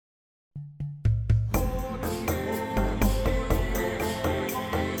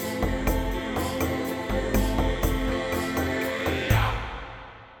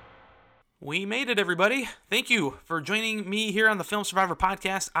We made it, everybody. Thank you for joining me here on the Film Survivor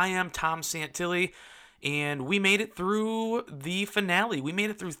podcast. I am Tom Santilli, and we made it through the finale. We made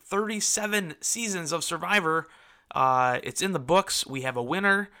it through 37 seasons of Survivor. It's in the books. We have a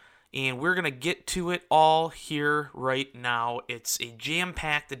winner, and we're going to get to it all here right now. It's a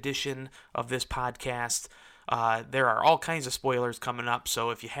jam-packed edition of this podcast. There are all kinds of spoilers coming up,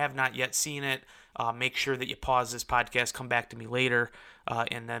 so if you have not yet seen it, make sure that you pause this podcast, come back to me later,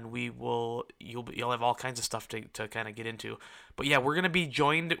 and then you'll have all kinds of stuff to kind of get into. But yeah, we're going to be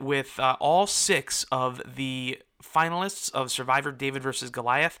joined with all 6 of the finalists of Survivor David versus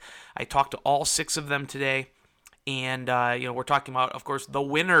Goliath. I talked to all 6 of them today, and we're talking about, of course, the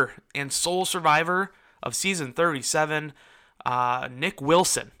winner and sole survivor of season 37, Nick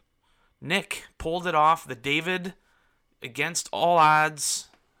Wilson. Nick pulled it off, the David against all odds.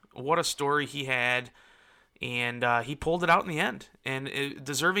 What a story he had, and he pulled it out in the end. And a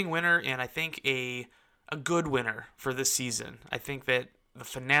deserving winner, and I think a good winner for this season. I think that the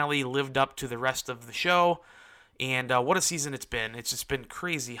finale lived up to the rest of the show, and what a season it's been. It's just been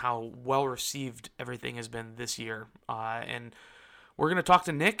crazy how well-received everything has been this year. And we're going to talk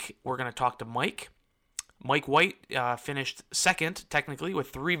to Nick. We're going to talk to Mike. Mike White finished second, technically,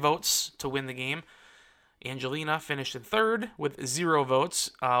 with 3 votes to win the game. Angelina finished in third with 0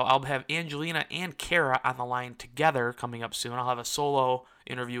 votes. I'll have Angelina and Kara on the line together coming up soon. I'll have a solo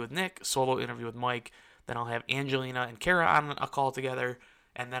interview with Nick, solo interview with Mike. Then I'll have Angelina and Kara on a call together.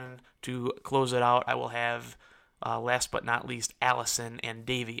 And then to close it out, I will have, last but not least, Allison and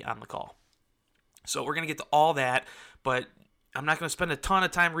Davey on the call. So we're going to get to all that, but I'm not going to spend a ton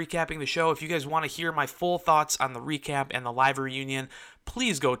of time recapping the show. If you guys want to hear my full thoughts on the recap and the live reunion,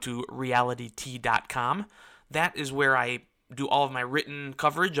 please go to realityt.com. That is where I do all of my written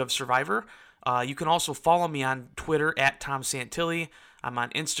coverage of Survivor. You can also follow me on Twitter at Tom Santilli. I'm on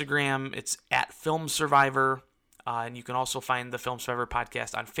Instagram. It's at Film Survivor. And you can also find the Film Survivor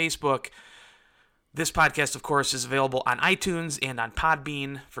podcast on Facebook. This podcast, of course, is available on iTunes and on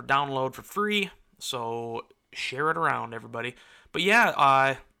Podbean for download for free. So share it around, everybody. But yeah,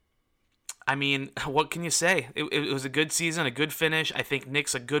 I mean, what can you say? It was a good season, a good finish. I think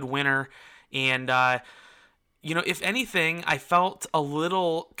Nick's a good winner. And, if anything, I felt a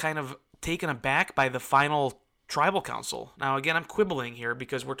little kind of taken aback by the final tribal council. Now, again, I'm quibbling here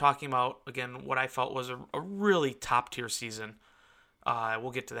because we're talking about, again, what I felt was a really top-tier season.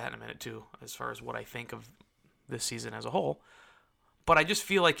 We'll get to that in a minute, too, as far as what I think of this season as a whole. But I just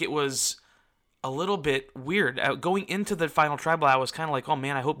feel like it was a little bit weird. Going into the final tribal, I was kind of like, oh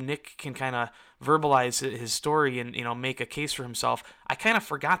man, I hope Nick can kind of verbalize his story and, make a case for himself. I kind of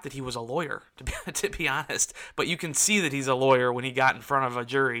forgot that he was a lawyer, to be honest. But you can see that he's a lawyer when he got in front of a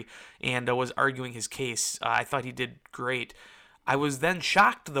jury and was arguing his case. I thought he did great. I was then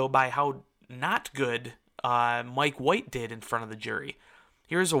shocked, though, by how not good Mike White did in front of the jury.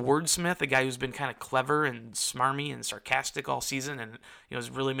 Here's a wordsmith, a guy who's been kind of clever and smarmy and sarcastic all season and has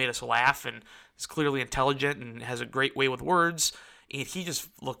really made us laugh and is clearly intelligent and has a great way with words. And he just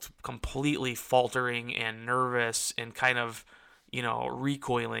looked completely faltering and nervous and kind of,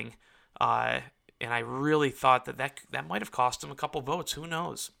 recoiling. And I really thought that might have cost him a couple votes. Who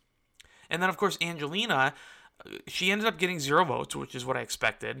knows? And then, of course, Angelina, she ended up getting 0 votes, which is what I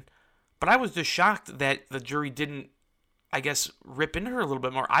expected. But I was just shocked that the jury didn't, I guess, rip into her a little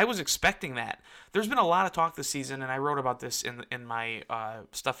bit more. I was expecting that. There's been a lot of talk this season, and I wrote about this in my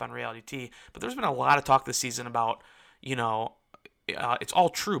stuff on Reality T, but there's been a lot of talk this season about, it's all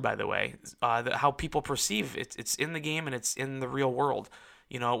true, by the way, how people perceive it. It's in the game and it's in the real world.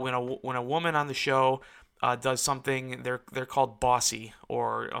 When a woman on the show does something, they're called bossy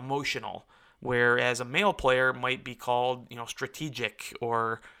or emotional, whereas a male player might be called, strategic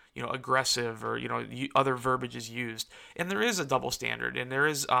or aggressive or, other verbiage is used. And there is a double standard, and there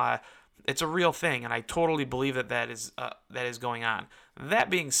is, it's a real thing, and I totally believe that is going on. That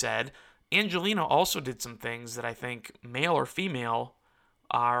being said, Angelina also did some things that I think, male or female,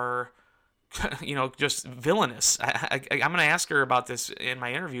 are, just villainous. I'm going to ask her about this in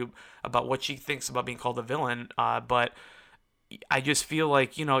my interview, about what she thinks about being called a villain, but I just feel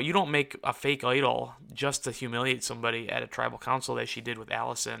like, you don't make a fake idol just to humiliate somebody at a tribal council, as she did with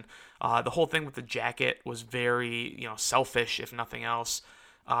Allison. The whole thing with the jacket was very, selfish, if nothing else.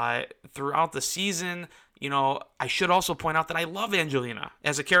 Throughout the season, I should also point out that I love Angelina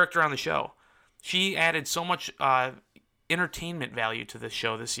as a character on the show. She added so much entertainment value to this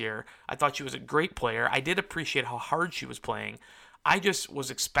show this year. I thought she was a great player. I did appreciate how hard she was playing. I just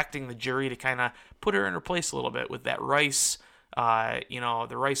was expecting the jury to kind of put her in her place a little bit with that Rice, the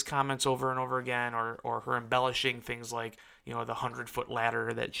Rice comments over and over again, or her embellishing things like, the 100-foot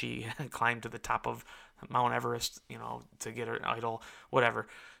ladder that she climbed to the top of Mount Everest, to get her idol, whatever.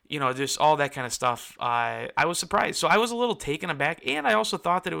 Just all that kind of stuff. I was surprised. So I was a little taken aback, and I also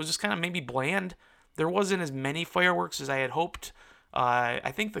thought that it was just kind of maybe bland. There wasn't as many fireworks as I had hoped.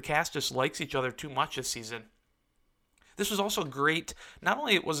 I think the cast just likes each other too much this season. This was also great. Not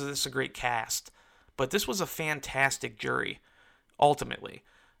only was this a great cast, but this was a fantastic jury, ultimately.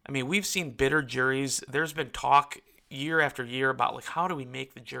 I mean, we've seen bitter juries. There's been talk year after year about, like, how do we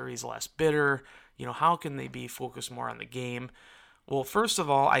make the juries less bitter? How can they be focused more on the game? Well, first of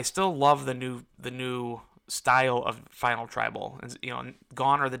all, I still love the new style of Final Tribal.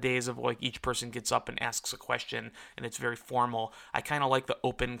 Gone are the days of, like, each person gets up and asks a question and it's very formal. I kind of like the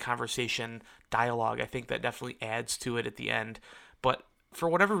open conversation dialogue. I think that definitely adds to it at the end. But for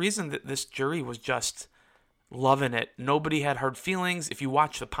whatever reason, this jury was just loving it. Nobody had hard feelings. If you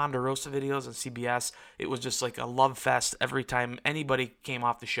watch the Ponderosa videos on CBS, it was just like a love fest every time anybody came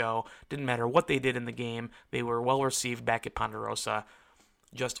off the show. Didn't matter what they did in the game. They were well received back at Ponderosa.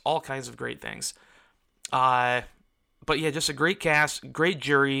 Just all kinds of great things. But yeah, just a great cast, great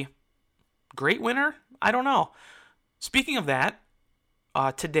jury, great winner? I don't know. Speaking of that,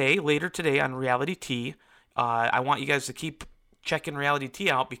 later today on Reality T, I want you guys to keep checking Reality T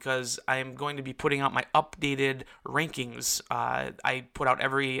out because I'm going to be putting out my updated rankings. I put out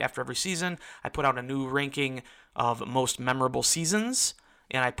after every season, I put out a new ranking of most memorable seasons,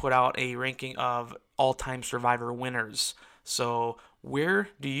 and I put out a ranking of all-time Survivor winners. So where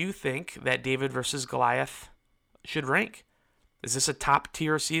do you think that David versus Goliath should rank? Is this a top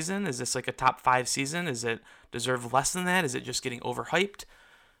tier season? Is this like a top 5 season? Is it deserve less than that? Is it just getting overhyped?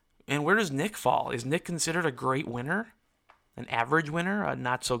 And where does Nick fall? Is Nick considered a great winner? An average winner? A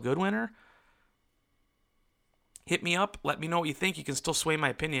not so good winner? Hit me up. Let me know what you think. You can still sway my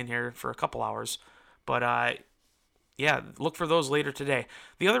opinion here for a couple hours. But yeah, look for those later today.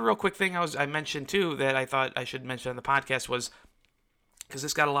 The other real quick thing I mentioned too that I thought I should mention on the podcast was, because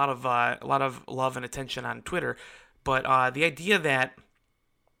this got a lot of love and attention on Twitter, but the idea that,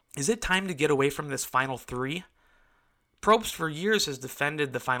 is it time to get away from this final 3? Probst for years has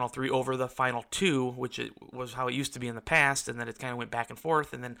defended the final 3 over the final 2, which was how it used to be in the past, and then it kind of went back and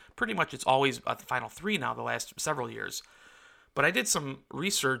forth, and then pretty much it's always at the final 3 now the last several years. But I did some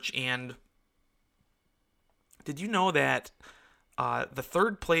research, and did you know that the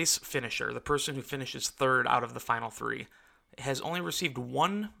third place finisher, the person who finishes third out of the final 3, has only received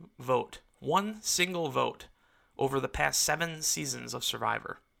one single vote over the past 7 seasons of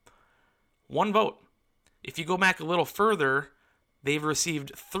Survivor? One vote. If you go back a little further, they've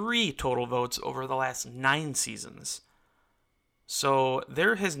received 3 total votes over the last 9 seasons. So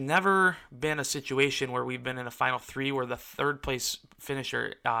there has never been a situation where we've been in a final 3 where the third place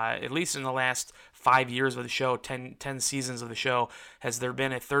finisher, at least in the last 5 years of the show, 10 seasons of the show, has there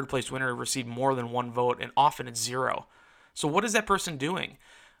been a third place winner who received more than 1 vote, and often it's 0. So what is that person doing?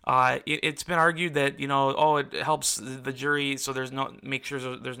 It's been argued that, it helps the jury, so make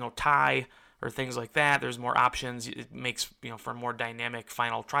sure there's no tie or things like that. There's more options. It makes, for a more dynamic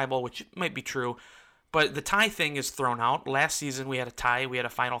final tribal, which might be true. But the tie thing is thrown out. Last season we had a tie, we had a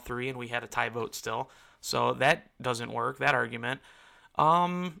final 3, and we had a tie vote still. So that doesn't work, that argument.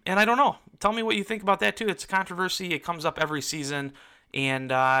 And I don't know. Tell me what you think about that too. It's a controversy. It comes up every season.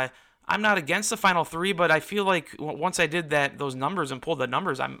 And I'm not against the final 3, but I feel like once I did those numbers and pulled the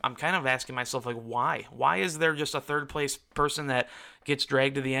numbers, I'm kind of asking myself, like, why? Why is there just a third place person that gets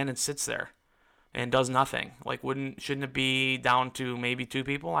dragged to the end and sits there and does nothing? Like, shouldn't it be down to maybe 2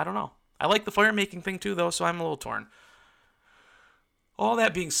 people? I don't know. I like the fire making thing too, though, so I'm a little torn. All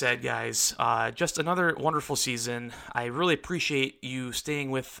that being said, guys, just another wonderful season. I really appreciate you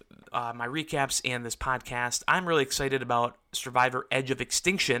staying with my recaps and this podcast. I'm really excited about Survivor Edge of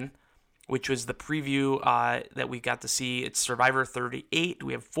Extinction, which was the preview that we got to see. It's Survivor 38.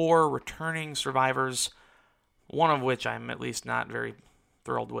 We have 4 returning survivors, one of which I'm at least not very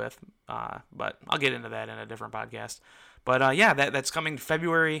thrilled with, but I'll get into that in a different podcast. But yeah, that's coming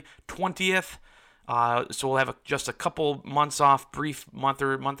February 20th. So we'll have just a couple months off, brief month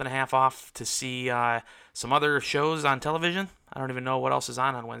and a half off to see some other shows on television. I don't even know what else is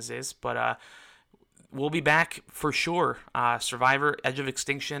on Wednesdays, but we'll be back for sure. Survivor Edge of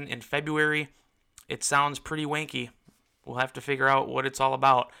Extinction in February. It sounds pretty wanky. We'll have to figure out what it's all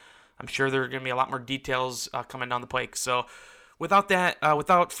about. I'm sure there are going to be a lot more details coming down the pike. So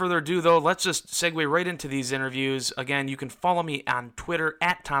without further ado, though, let's just segue right into these interviews. Again, you can follow me on Twitter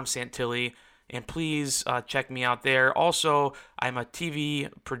at Tom Santilli, and please check me out there. Also, I'm a TV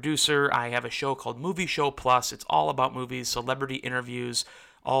producer. I have a show called Movie Show Plus. It's all about movies, celebrity interviews,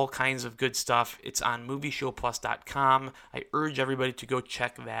 all kinds of good stuff. It's on movieshowplus.com. I urge everybody to go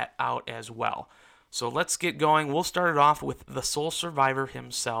check that out as well. So let's get going. We'll start it off with the sole survivor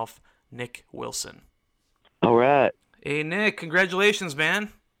himself, Nick Wilson. All right. Hey, Nick, congratulations,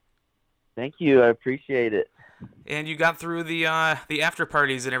 man. Thank you. I appreciate it. And you got through the after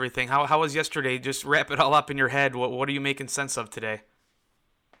parties and everything. How was yesterday? Just wrap it all up in your head. What are you making sense of today?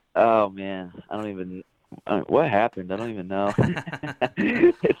 Oh man, I don't even. What happened? I don't even know.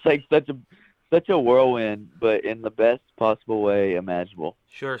 It's like such a whirlwind, but in the best possible way imaginable.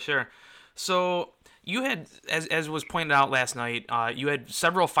 Sure. So you had, as was pointed out last night, you had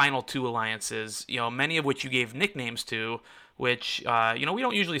several Final Two alliances. Many of which you gave nicknames to, which we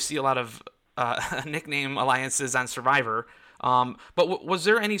don't usually see a lot of nickname alliances on Survivor. But was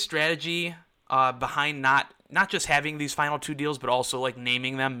there any strategy behind not just having these Final Two deals, but also like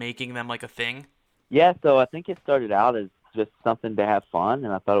naming them, making them like a thing? Yeah, so I think it started out as just something to have fun,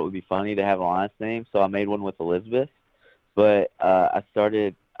 and I thought it would be funny to have an alliance name, so I made one with Elizabeth. But I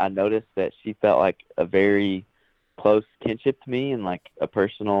noticed that she felt like a very close kinship to me and like a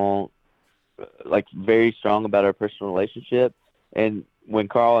personal, like very strong about our personal relationship. And when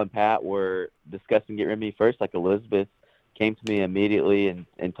Carl and Pat were discussing get rid of me first, like Elizabeth came to me immediately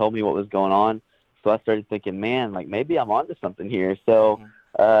and told me what was going on. So I started thinking, man, like maybe I'm onto something here. So,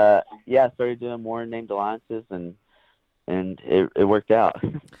 I started doing more named alliances and it worked out.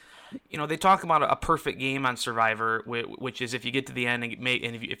 They talk about a perfect game on Survivor, which is if you get to the end and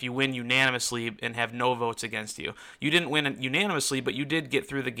if you win unanimously and have no votes against you. You didn't win unanimously, but you did get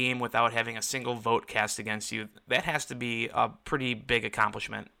through the game without having a single vote cast against you. That has to be a pretty big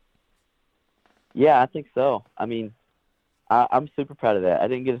accomplishment. Yeah, I think so. I mean, I'm super proud of that. I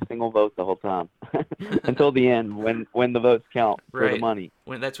didn't get a single vote the whole time until the end when the votes count for the money.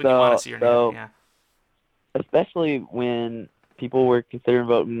 That's when you want to see your name. Yeah. Especially when people were considering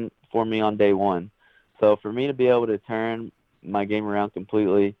voting for me on day one. So for me to be able to turn my game around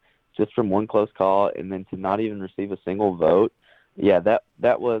completely just from one close call and then to not even receive a single vote, yeah,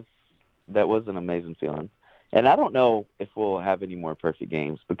 that was an amazing feeling. And I don't know if we'll have any more perfect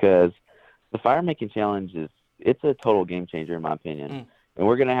games because the fire making challenge it's a total game changer in my opinion. And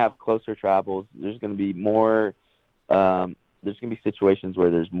we're going to have closer tribals. There's going to be more there's going to be situations where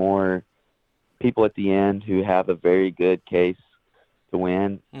there's more people at the end who have a very good case to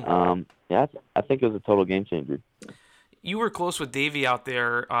win. I think it was a total game changer. You were close with Davey out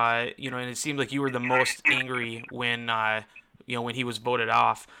there, and it seemed like you were the most angry when he was voted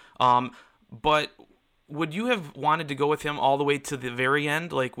off. But would you have wanted to go with him all the way to the very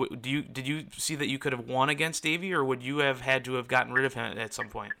end? Like, did you see that you could have won against Davey, or would you have had to have gotten rid of him at some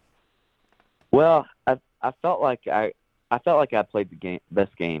point? Well, I felt like I played the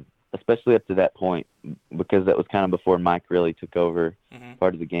best game, especially up to that point, because that was kind of before Mike really took over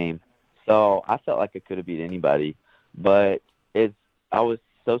part of the game. So I felt like I could have beat anybody, but I was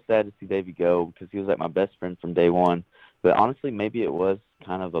so sad to see Davey go because he was like my best friend from day one. But honestly, maybe it was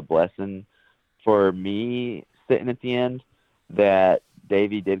kind of a blessing for me sitting at the end that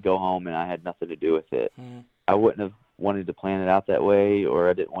Davey did go home and I had nothing to do with it. I wouldn't have wanted to plan it out that way, or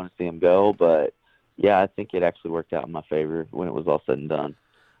I didn't want to see him go, but yeah, I think it actually worked out in my favor when it was all said and done.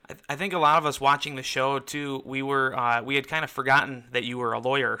 I think a lot of us watching the show too, we had kind of forgotten that you were a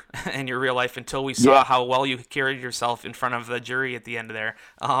lawyer in your real life until we saw how well you carried yourself in front of the jury at the end of there.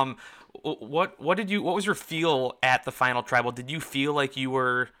 What was your feel at the final tribal? Did you feel like you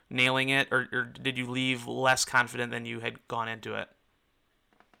were nailing it, or did you leave less confident than you had gone into it?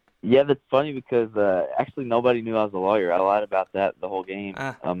 Yeah, that's funny because actually nobody knew I was a lawyer. I lied about that the whole game.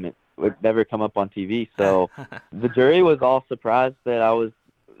 It would never come up on TV, so the jury was all surprised that I was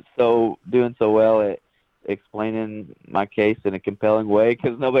doing so well at explaining my case in a compelling way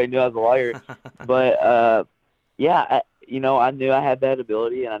because nobody knew I was a lawyer. But I knew I had that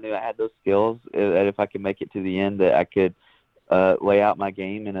ability and I knew I had those skills that if I could make it to the end that I could lay out my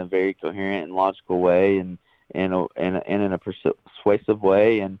game in a very coherent and logical way and in a persuasive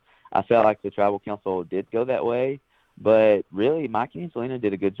way. And I felt like the tribal council did go that way, but really Mike and Angelina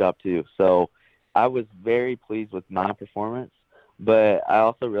did a good job too. So I was very pleased with my performance. But I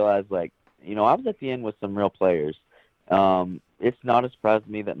also realized, I was at the end with some real players. It's not a surprise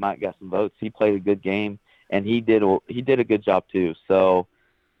to me that Mike got some votes. He played a good game, and he did a good job too. So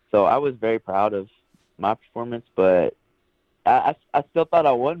I was very proud of my performance. But I still thought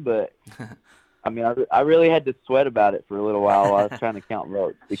I won. But I mean, I really had to sweat about it for a little while I was trying to count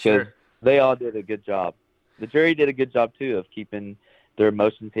votes because they all did a good job. The jury did a good job too of keeping their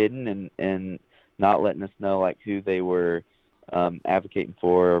emotions hidden and not letting us know like who they were advocating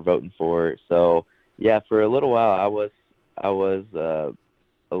for or voting for. So yeah, for a little while I was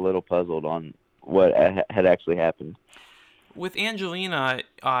a little puzzled on what had actually happened. With Angelina,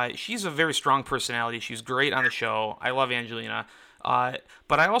 she's a very strong personality. She's great on the show. I love Angelina. But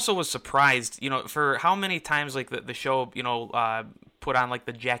I also was surprised, for how many times like the show, put on like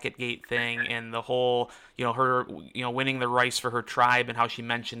the Jacket Gate thing and the whole, her, winning the rice for her tribe and how she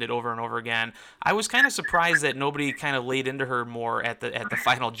mentioned it over and over again. I was kind of surprised that nobody kind of laid into her more at the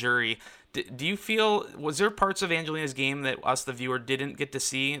final jury. Do you feel, was there parts of Angelina's game that us, the viewer, didn't get to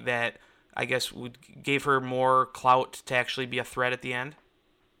see that I guess gave her more clout to actually be a threat at the end?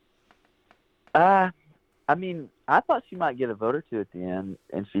 I mean, I thought she might get a vote or two at the end,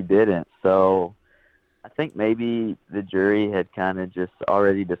 and she didn't. So I think maybe the jury had kind of just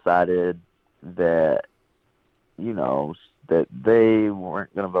already decided that, that they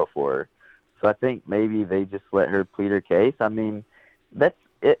weren't going to vote for her. So I think maybe they just let her plead her case. I mean, that's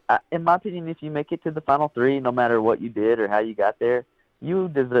it. In my opinion, if you make it to the final three, no matter what you did or how you got there, you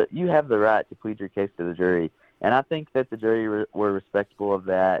have the right to plead your case to the jury. And I think that the jury were respectful of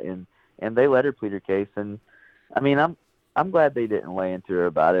that, and they let her plead her case. And I mean, I'm glad they didn't lay into her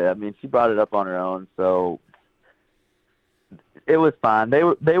about it. I mean, she brought it up on her own, so it was fine. They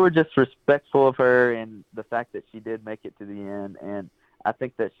were just respectful of her and the fact that she did make it to the end. And I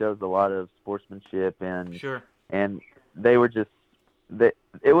think that shows a lot of sportsmanship. And sure. And they were just they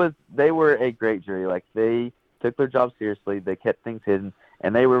were a great jury. Like, they took their job seriously. They kept things hidden,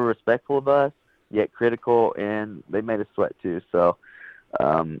 and they were respectful of us, yet critical, and they made us sweat too. So,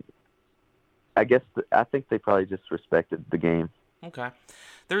 I think they probably just respected the game. Okay.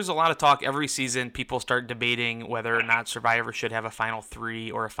 There's a lot of talk every season. People start debating whether or not Survivor should have a final three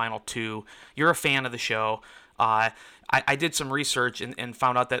or a final two. You're a fan of the show. I did some research and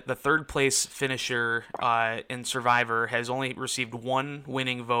found out that the third place finisher in Survivor has only received one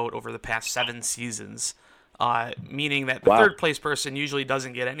winning vote over the past 7 seasons. Meaning that the third place person usually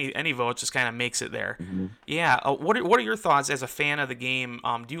doesn't get any votes, just kind of makes it there. Mm-hmm. Yeah. What are your thoughts as a fan of the game?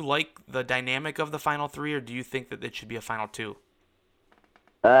 Do you like the dynamic of the final three, or do you think that it should be a final two?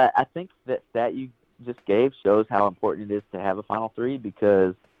 I think that you just gave shows how important it is to have a final three,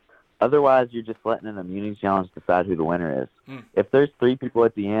 because otherwise you're just letting an immunity challenge decide who the winner is. If there's 3 people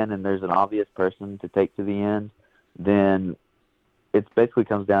at the end and there's an obvious person to take to the end, then it basically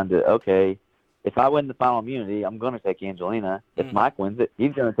comes down to, okay, if I win the final immunity, I'm going to take Angelina. If Mike wins it,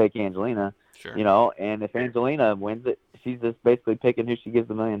 he's going to take Angelina. Sure. And if Angelina wins it, she's just basically picking who she gives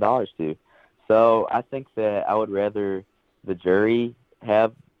 $1 million to. So I think that I would rather the jury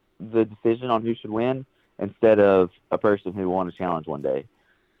have the decision on who should win instead of a person who won a challenge one day.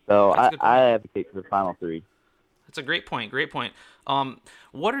 So I advocate for the final three. That's a great point. Great point.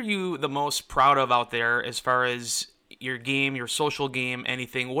 What are you the most proud of out there as far as your game, your social game,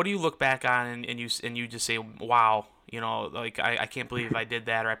 anything? What do you look back on and you just say, wow, like I can't believe I did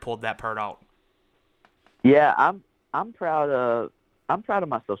that, or I pulled that part out? Yeah, I'm proud of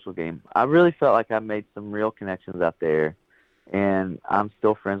my social game. I really felt like I made some real connections out there, and I'm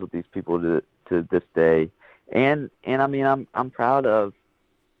still friends with these people to this day. And I mean, I'm proud of.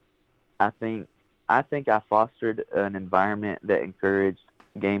 I think I fostered an environment that encouraged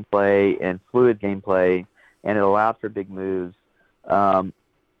gameplay and fluid gameplay, and it allowed for big moves.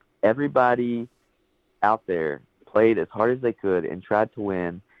 Everybody out there played as hard as they could and tried to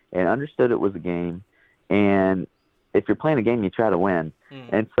win and understood it was a game. And if you're playing a game, you try to win.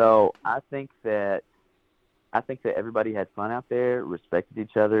 And so I think that everybody had fun out there, respected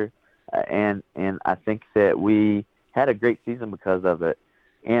each other, and I think that we had a great season because of it.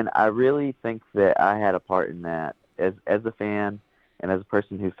 And I really think that I had a part in that as a fan and as a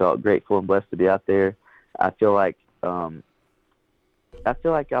person who felt grateful and blessed to be out there. I feel like I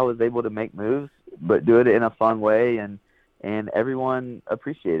was able to make moves, but do it in a fun way, and everyone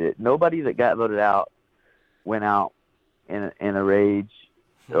appreciated it. Nobody that got voted out went out in a rage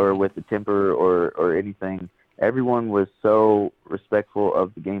or with a temper or anything. Everyone was so respectful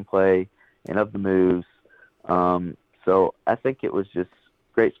of the gameplay and of the moves. So I think it was just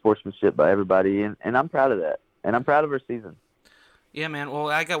great sportsmanship by everybody, and I'm proud of that. And I'm proud of our season. Yeah, man. Well,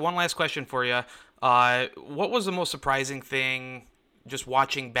 I got one last question for you. What was the most surprising thing just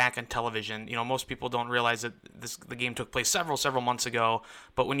watching back on television? Most people don't realize that the game took place several months ago,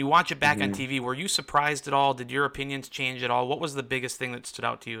 but when you watch it back on TV, were you surprised at all? Did your opinions change at all? What was the biggest thing that stood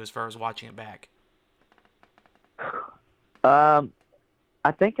out to you as far as watching it back? I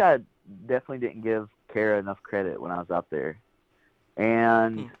think I definitely didn't give Kara enough credit when I was out there.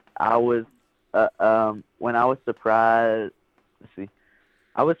 And I was, when I was surprised,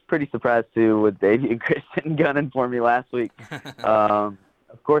 I was pretty surprised too with Davey and Kristen gunning for me last week. Of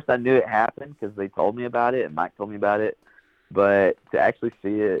course, I knew it happened because they told me about it and Mike told me about it. but to actually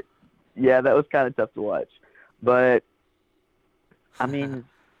see it, yeah, that was kind of tough to watch. But I mean,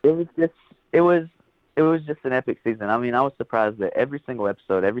 it was just an epic season. I mean, I was surprised that every single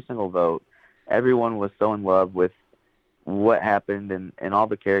episode, every single vote, everyone was so in love with what happened and all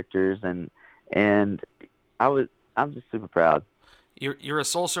the characters and I'm just super proud. You're a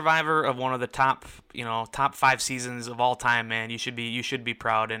sole survivor of one of the top 5 seasons of all time, man. You should be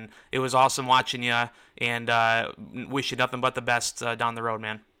proud, and it was awesome watching you, and wish you nothing but the best down the road,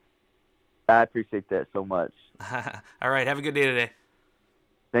 man. I appreciate that so much. All right, have a good day today.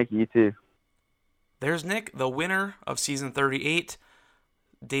 Thank you. You too. There's Nick, the winner of season 38,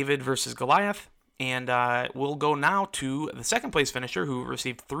 David versus Goliath. And we'll go now to the second place finisher who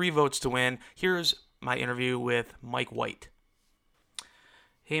received 3 votes to win. Here's my interview with Mike White.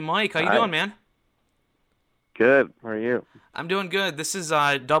 Hey, Mike, how you doing, man? Good. How are you? I'm doing good. This is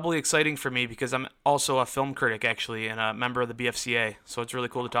doubly exciting for me because I'm also a film critic, actually, and a member of the BFCA. So it's really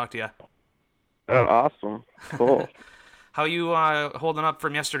cool to talk to you. Oh, awesome. Cool. How you holding up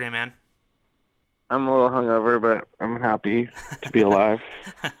from yesterday, man? I'm a little hungover, but I'm happy to be alive.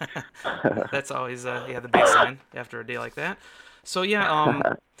 That's always the baseline after a day like that. So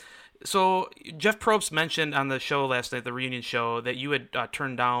yeah, so Jeff Probst mentioned on the show last night, the reunion show, that you had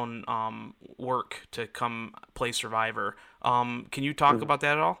turned down work to come play Survivor. Can you talk about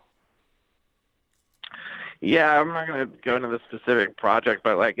that at all? Yeah, I'm not gonna go into the specific project,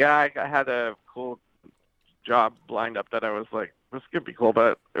 but I had a cool job lined up that I was like, this could be cool,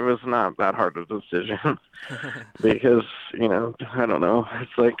 but it was not that hard of a decision because, I don't know.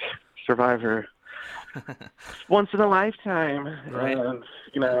 It's like Survivor once in a lifetime. Right. And,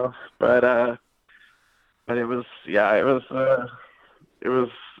 but it was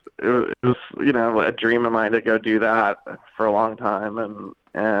a dream of mine to go do that for a long time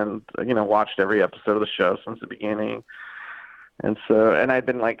and watched every episode of the show since the beginning. And so, and I'd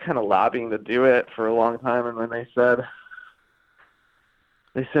been kind of lobbying to do it for a long time. And when they said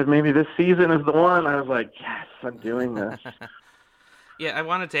maybe this season is the one, I was like, yes, I'm doing this. Yeah, I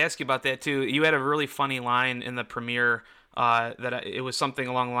wanted to ask you about that too. You had a really funny line in the premiere that it was something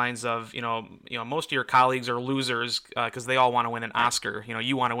along the lines of, most of your colleagues are losers because they all want to win an Oscar.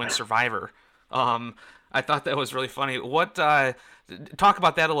 You want to win Survivor. I thought that was really funny. What talk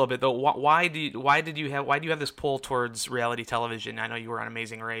about that a little bit though? Why do you have this pull towards reality television? I know you were on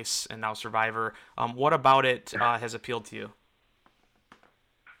Amazing Race and now Survivor. What about it has appealed to you?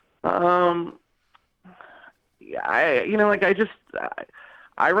 I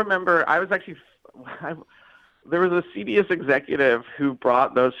remember there was a CBS executive who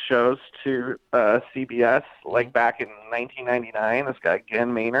brought those shows to CBS back in 1999. This guy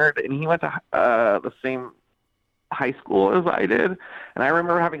Glenn Maynard, and he went to the same high school as I did. And I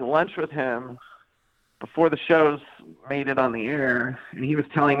remember having lunch with him before the shows made it on the air, and he was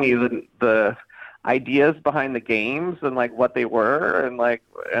telling me the ideas behind the games and what they were, and I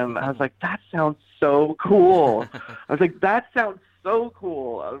was like, that sounds so cool. I was like, that sounds so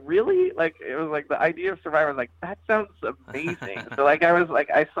cool. Really? It was the idea of Survivor. I was like, that sounds amazing. So I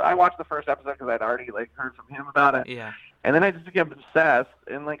watched the first episode because I'd already heard from him about it. Yeah. And then I just became obsessed.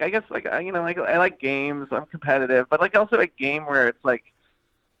 And I guess I like games. I'm competitive, but also a game where it's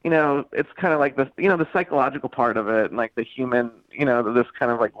it's kind of the the psychological part of it, and the human, this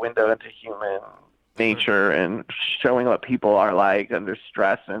kind of window into human nature and showing what people are like under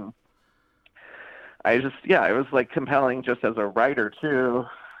stress. And I just, it was compelling just as a writer too.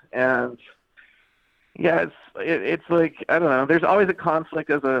 And yeah, it's I don't know, there's always a conflict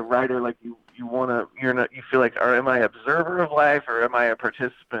as a writer. You feel like, am I an observer of life or am I a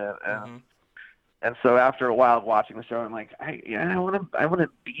participant? And so after a while of watching the show, I'm like, I want to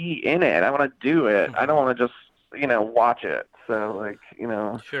be in it. I want to do it. I don't want to just, watch it. So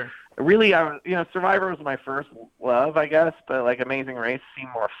Sure. Really, Survivor was my first love, I guess, but Amazing Race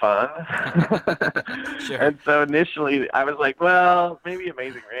seemed more fun. Sure. And so initially, I was like, well, maybe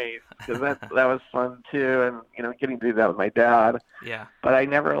Amazing Race, because that was fun too, and getting to do that with my dad. Yeah. But I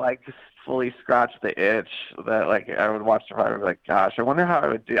never just fully scratched the itch that I would watch Survivor and be like, gosh, I wonder how I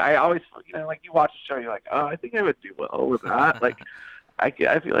would do. I always, you watch the show, you're like, oh, I think I would do well with that. I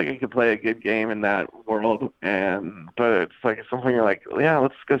feel like I could play a good game in that world, but it's at some point you're like, yeah,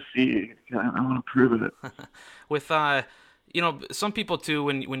 let's go see. I want to prove it. With some people too,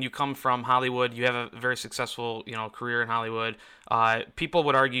 when you come from Hollywood, you have a very successful career in Hollywood. People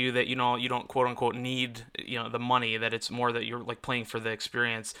would argue that you don't quote unquote need the money, that it's more that you're playing for the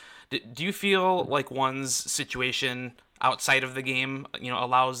experience. Do you feel like one's situation outside of the game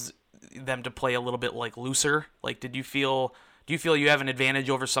allows them to play a little bit looser? Do Do you feel you have an advantage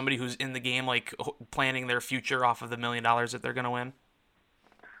over somebody who's in the game, like planning their future off of the $1 million that they're going to win?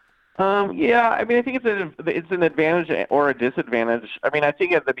 Yeah, I mean, I think it's an advantage or a disadvantage. I mean, I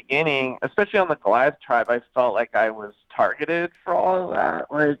think at the beginning, especially on the Goliath tribe, I felt like I was targeted for all of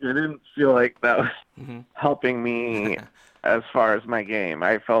that. Like, I didn't feel like that was helping me as far as my game.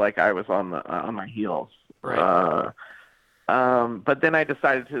 I felt like I was on my heels. Right. But then I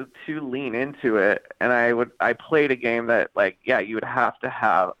decided to lean into it, and I played a game that, like, yeah, you would have to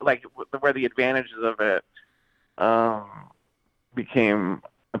have, like, where the advantages of it became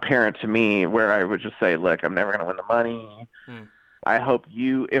apparent to me, where I would just say, look, I'm never going to win the money. I hope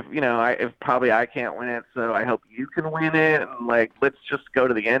if probably I can't win it, so I hope you can win it, and, like, let's just go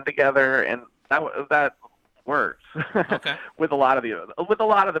to the end together. And that works. Okay. with a lot of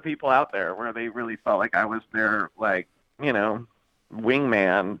the people out there, where they really felt like I was their, like,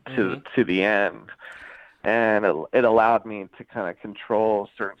 wingman to the end. And it allowed me to kind of control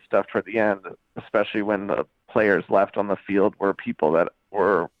certain stuff toward the end, especially when the players left on the field were people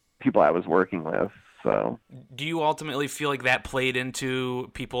I was working with. So, do you ultimately feel like that played into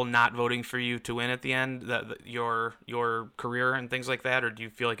people not voting for you to win at the end, your career and things like that, or do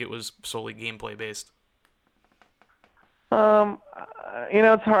you feel like it was solely gameplay based?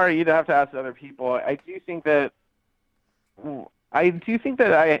 It's hard. You'd have to ask other people. I do think that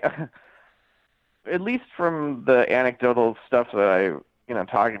I, at least from the anecdotal stuff that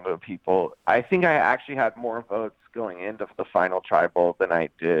talking to people, I think I actually had more votes going into the final tribal than I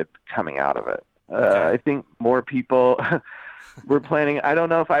did coming out of it. I think more people were planning. I don't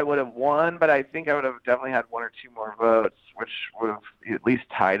know if I would have won, but I think I would have definitely had one or two more votes, which would have at least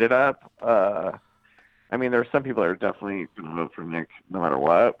tied it up. I mean, there are some people that are definitely going to vote for Nick no matter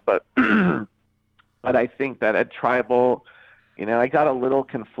what, but but I think that at tribal, I got a little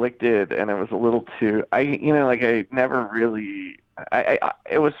conflicted, and it was a little too. I never really.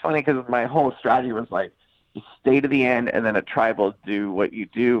 It was funny because my whole strategy was like, just stay to the end, and then at tribal, do what you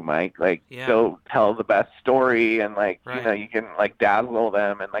do, Mike. Like, go tell the best story, and, like, right. You can, like, dazzle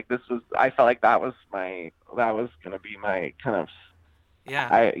them, and, like, I felt like that was going to be my kind of.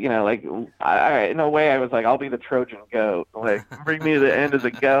 Yeah. In a way, I was like, I'll be the Trojan goat. Like, bring me to the end as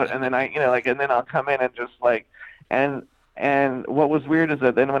a goat, and then and then I'll come in and just, like, and what was weird is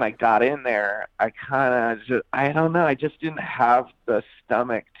that then when I got in there, I kind of just, I don't know, I just didn't have the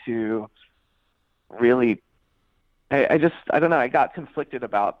stomach to really. I don't know. I got conflicted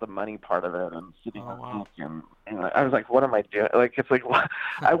about the money part of it, and sitting and I was like, what am I doing? Like, it's like,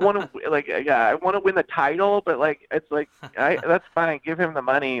 I want to, like, I want to win the title, but, like, it's like, that's fine. Give him the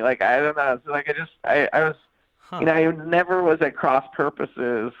money. Like, I don't know. It's like, I was, I never was at cross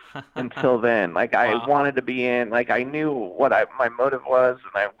purposes until then. Like, I wanted to be in, like, I knew what my motive was,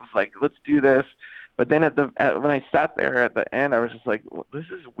 and I was like, let's do this. But then when I sat there at the end, I was just like, well, this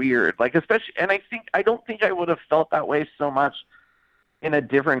is weird. Like, especially, and I don't think I would have felt that way so much in a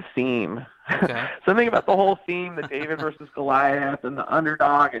different theme. Okay. Something about the whole theme, the David versus Goliath, and the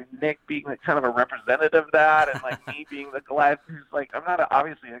underdog, and Nick being kind of a representative of that, and, like, me being the Goliath who's, like, I'm not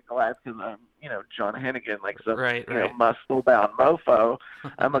obviously a Goliath because I'm, John Hennigan, like some muscle-bound mofo.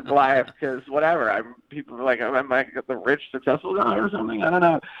 I'm a Goliath because whatever. People are like, I'm like the rich, successful guy or something. I don't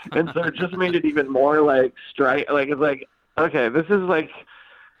know. And so it just made it even more, like, like, it's like, okay, this is like.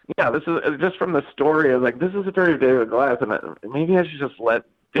 Yeah, this is just from the story. I was like, this is a story of David Goliath, and maybe I should just let.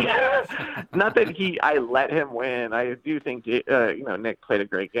 Not that I let him win. I do think Nick played a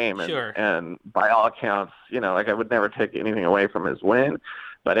great game, and, sure. And by all accounts, like, I would never take anything away from his win.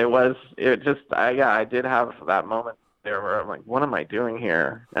 But I did have that moment there where I'm like, what am I doing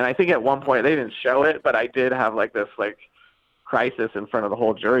here? And I think at one point they didn't show it, but I did have, like, this, like, crisis in front of the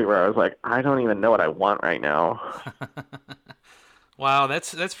whole jury where I was like, I don't even know what I want right now. Wow,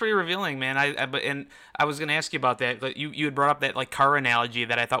 that's pretty revealing, man. I was going to ask you about that. But you had brought up that, like, car analogy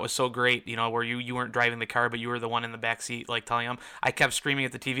that I thought was so great. Where you weren't driving the car, but you were the one in the back seat, like, telling them. I kept screaming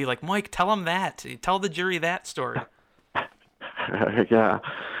at the TV, like, Mike, tell them that. Tell the jury that story. Yeah,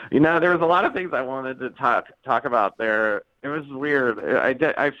 there was a lot of things I wanted to talk about there. It was weird.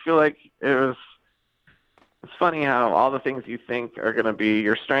 I feel like it's funny how all the things you think are going to be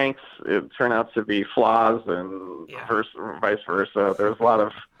your strengths turn out to be flaws, and vice versa. There's a lot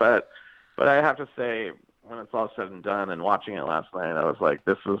of, but I have to say, when it's all said and done, and watching it last night, I was like,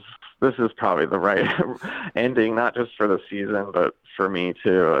 this is probably the right ending, not just for the season, but for me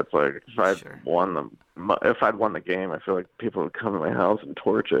too. It's like, if I'd won the game, I feel like people would come to my house and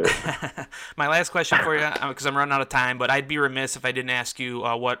torch it. My last question for you, because I'm running out of time, but I'd be remiss if I didn't ask you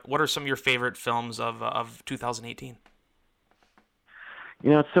what are some of your favorite films of 2018?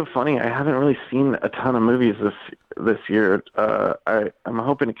 It's so funny. I haven't really seen a ton of movies this year. I'm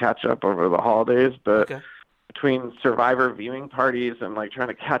hoping to catch up over the holidays, but Okay. between Survivor viewing parties and like trying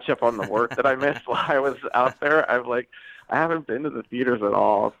to catch up on the work that I missed while I was out there, I haven't been to the theaters at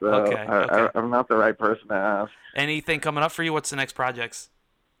all, so Okay. I'm not the right person to ask. Anything coming up for you? What's the next projects?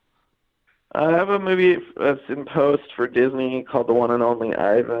 I have a movie that's in post for Disney called The One and Only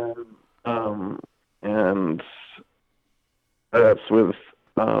Ivan, and that's with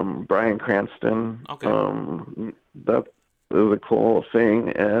Bryan Cranston. Okay. That is a cool thing,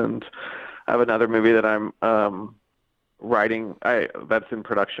 and I have another movie that I'm writing. That's in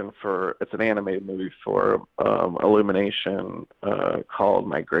production for. It's an animated movie for Illumination called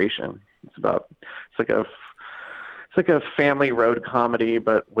Migration. It's like a family road comedy,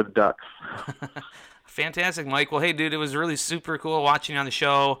 but with ducks. Fantastic, Mike. Well, hey, dude, it was really super cool watching you on the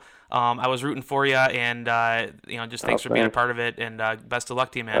show. I was rooting for you, and just thanks for being a part of it, and best of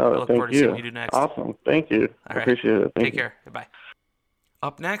luck to you, man. I look forward to seeing what you do next. Awesome. Thank you. All right. Appreciate it. Take care. Bye.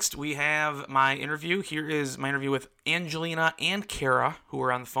 Up next, we have my interview. Here is my interview with Angelina and Kara, who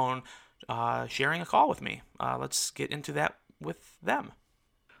are on the phone sharing a call with me. Let's get into that with them.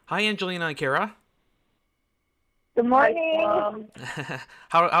 Hi, Angelina and Kara. Good morning.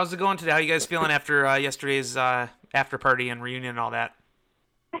 How's it going today? How are you guys feeling after yesterday's after party and reunion and all that?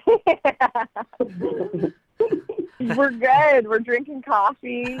 We're good. We're drinking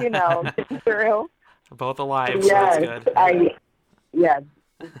coffee, getting through. Both alive, so that's good. Yes,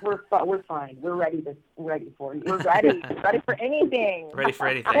 we're fine. We're ready for you. We're ready for anything. Ready for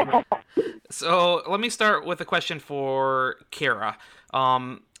anything. So let me start with a question for Kara.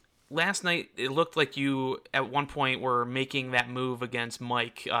 Last night, it looked like you, at one point, were making that move against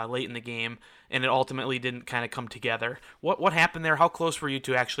Mike late in the game, and it ultimately didn't kind of come together. What happened there? How close were you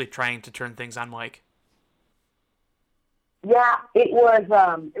to actually trying to turn things on Mike? Yeah, it was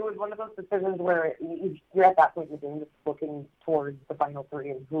one of those decisions where you're at that point in the game just looking towards the final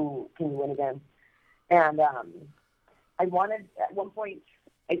three and who can you win against. And I wanted, at one point,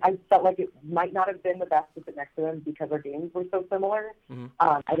 I felt like it might not have been the best to sit next to them because our games were so similar. Mm-hmm.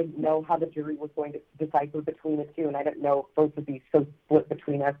 I didn't know how the jury was going to decipher between the two, and I didn't know if both would be so split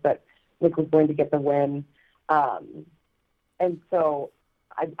between us that Nick was going to get the win. And so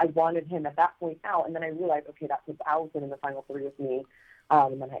I wanted him at that point out, and then I realized, okay, that puts Allison in the final three with me.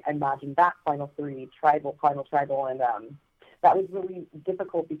 And then I imagined that final three, final tribal, and that was really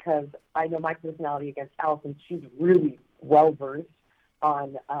difficult because I know my personality against Allison. She's really well-versed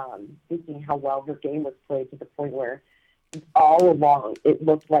on thinking how well her game was played to the point where all along it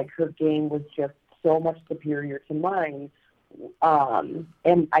looked like her game was just so much superior to mine.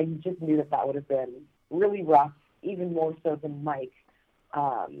 And I just knew that would have been really rough, even more so than Mike.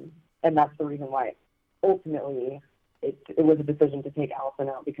 And that's the reason why ultimately it was a decision to take Allison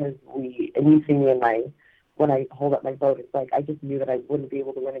out, because and you see me when I hold up my vote, it's like I just knew that I wouldn't be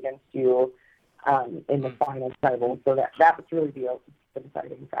able to win against you in the final tribal. So that was really the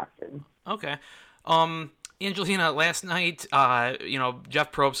deciding factor. Okay. Angelina, last night,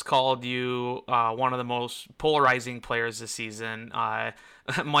 Jeff Probst called you one of the most polarizing players this season.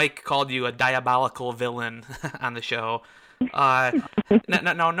 Mike called you a diabolical villain on the show.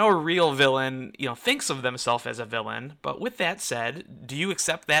 Now, no real villain, thinks of themselves as a villain. But with that said, do you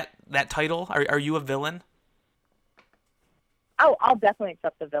accept that title? Are you a villain? Oh, I'll definitely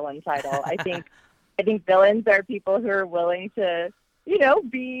accept the villain title. I think villains are people who are willing to,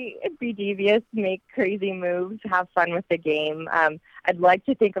 be devious, make crazy moves, have fun with the game. I'd like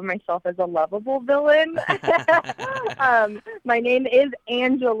to think of myself as a lovable villain. My name is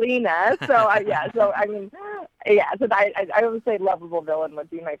Angelina, so I would say lovable villain would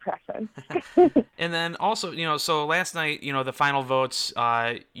be my preference. And then also, so last night, the final votes,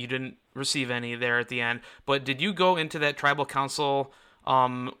 you didn't receive any there at the end, but did you go into that tribal council?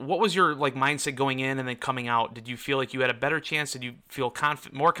 What was your mindset going in and then coming out? Did you feel like you had a better chance? Did you feel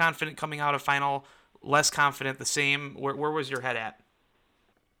more confident coming out of final, less confident, the same? Where was your head at?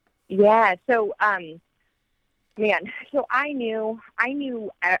 Yeah. So, so I knew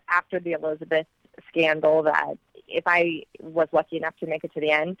after the Elizabeth scandal that if I was lucky enough to make it to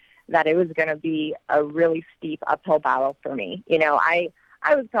the end, that it was going to be a really steep uphill battle for me.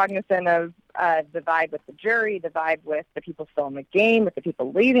 I was cognizant of the vibe with the jury, the vibe with the people still in the game, with the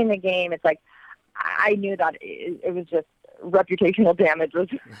people leaving the game. It's like I knew that it was just reputational damage was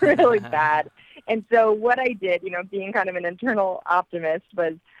really bad. And so what I did, being kind of an internal optimist,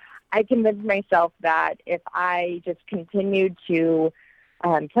 was I convinced myself that if I just continued to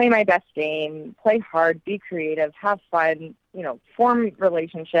play my best game, play hard, be creative, have fun, form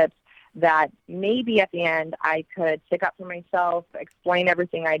relationships, that maybe at the end I could stick up for myself, explain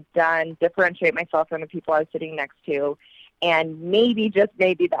everything I'd done, differentiate myself from the people I was sitting next to, and maybe, just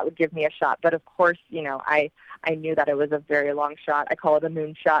maybe, that would give me a shot. But of course, I knew that it was a very long shot. I call it a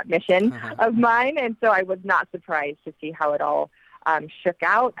moonshot mission of mine, and so I was not surprised to see how it all shook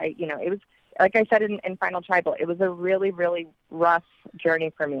out. It was, like I said in Final Tribal, it was a really, really rough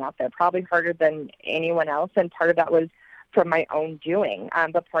journey for me out there, probably harder than anyone else, and part of that was from my own doing,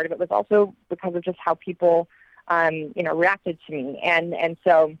 but part of it was also because of just how people, reacted to me. And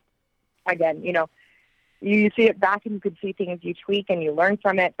so, again, you see it back and you could see things you tweak and you learn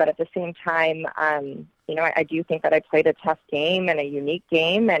from it, but at the same time, I do think that I played a tough game and a unique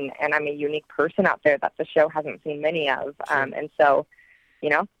game, and I'm a unique person out there that the show hasn't seen many of. And so,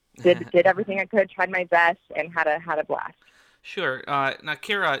 did everything I could, tried my best, and had a blast. Sure. Now,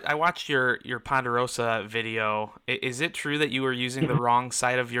 Kara, I watched your Ponderosa video. Is it true that you were using the wrong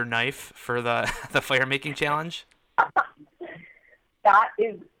side of your knife for the fire making challenge? That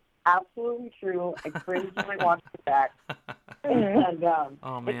is absolutely true. I cringed when I watched it back. And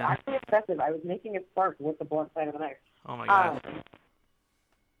oh, man. It's actually impressive. I was making it spark with the blunt side of the knife. Oh, my God.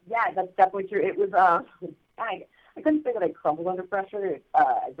 Yeah, that's definitely true. It was, I couldn't say that I crumbled under pressure.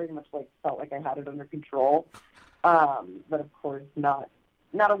 I very much felt like I had it under control. But of course not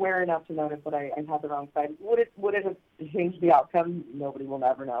aware enough to notice that I had the wrong side. Would it have changed the outcome? Nobody will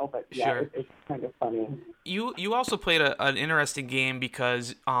ever know, but yeah, sure. It's kind of funny. You also played an interesting game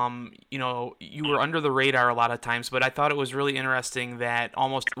because you were under the radar a lot of times, but I thought it was really interesting that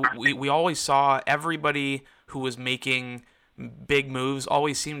we always saw everybody who was making big moves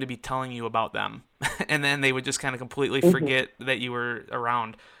always seemed to be telling you about them, and then they would just kind of completely forget that you were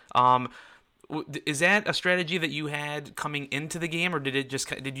around. Is that a strategy that you had coming into the game, or did you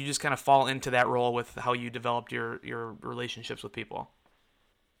just kind of fall into that role with how you developed your relationships with people?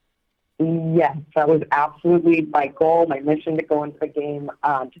 Yes, that was absolutely my goal, my mission to go into the game.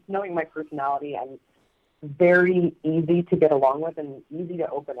 Just knowing my personality, I'm very easy to get along with and easy to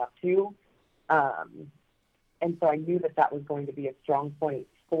open up to. And so I knew that was going to be a strong point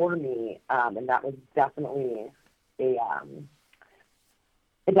for me, and that was definitely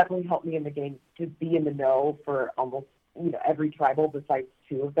it definitely helped me in the game to be in the know for almost every tribal besides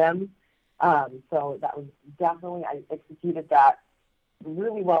two of them. So that was definitely, I executed that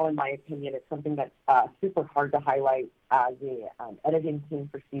really well in my opinion. It's something that's super hard to highlight as a editing team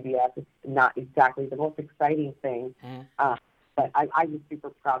for CBS. It's not exactly the most exciting thing, but I was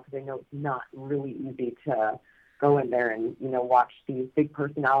super proud because I know it's not really easy to go in there and watch these big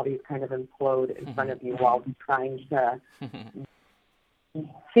personalities kind of implode in front of you while you're trying to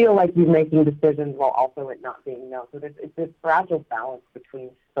feel like you're making decisions while also it not being known. So it's this fragile balance between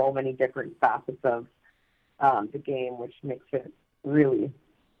so many different facets of the game, which makes it really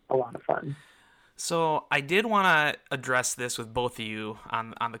a lot of fun. So I did want to address this with both of you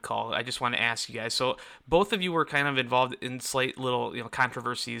on the call. I just want to ask you guys. So both of you were kind of involved in slight little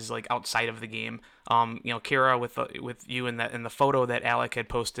controversies like outside of the game. Kara with you in the photo that Alec had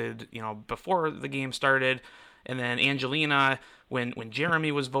posted before the game started. And then Angelina, when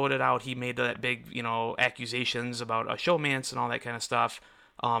Jeremy was voted out, he made that big, accusations about a showmance and all that kind of stuff.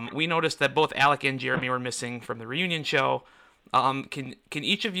 We noticed that both Alec and Jeremy were missing from the reunion show. Can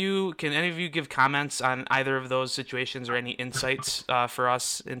any of you give comments on either of those situations or any insights for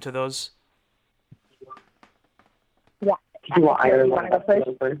us into those? Yeah. Do you want to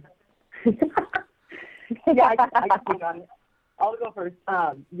go first? Yeah, I can speak on it. I'll go first.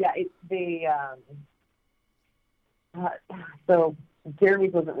 So Jeremy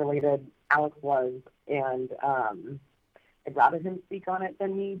wasn't related, Alex was, and I'd rather him speak on it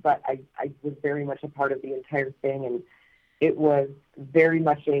than me, but I was very much a part of the entire thing, and it was very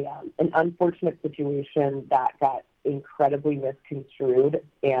much an unfortunate situation that got incredibly misconstrued,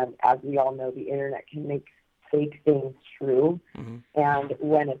 and as we all know, the internet can make fake things true, and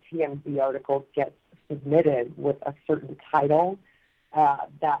when a TMZ article gets submitted with a certain title,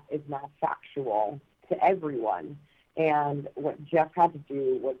 that is not factual to everyone. And what Jeff had to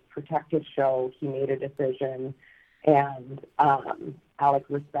do was protect his show. He made a decision, and Alec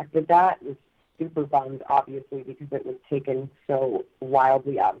respected that. Was super bummed, obviously, because it was taken so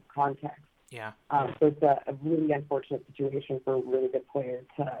wildly out of context. Yeah. So it's a really unfortunate situation for a really good player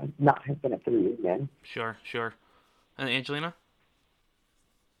to not have been at the reunion. Sure. And Angelina?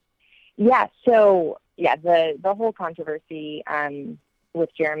 Yeah. So the whole controversy with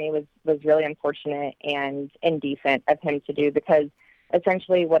Jeremy was really unfortunate and indecent of him to do, because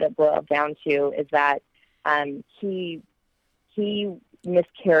essentially what it boiled down to is that he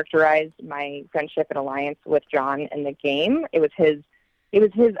mischaracterized my friendship and alliance with John in the game. It was his it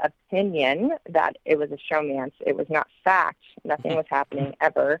was his opinion that it was a showmance. It was not fact. Nothing was happening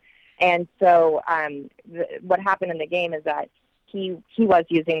ever. And so what happened in the game is that he was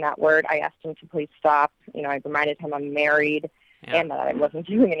using that word. I asked him to please stop. I reminded him I'm married and that I wasn't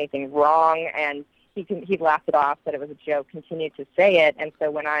doing anything wrong. And he laughed it off, that it was a joke, continued to say it. And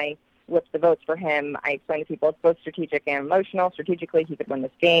so when I whipped the votes for him, I explained to people it's both strategic and emotional. Strategically, he could win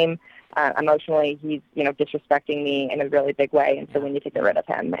this game. Emotionally, he's disrespecting me in a really big way, and so we need to get rid of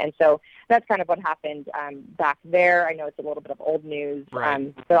him. And so that's kind of what happened back there. I know it's a little bit of old news,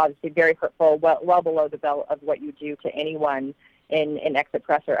 right. But obviously very hurtful, well below the belt of what you do to anyone in exit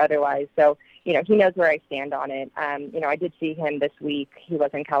press or otherwise. So, he knows where I stand on it. I did see him this week. He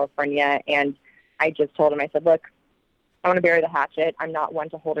was in California, and I just told him, I said, look, I want to bury the hatchet. I'm not one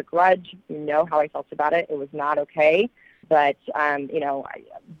to hold a grudge. You know how I felt about it. It was not okay. But,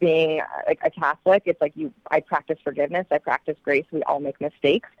 being a Catholic, it's like I practice forgiveness. I practice grace. We all make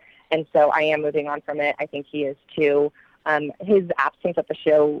mistakes. And so I am moving on from it. I think he is too. His absence at the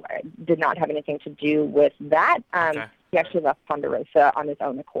show did not have anything to do with that. Okay. He actually left Ponderosa on his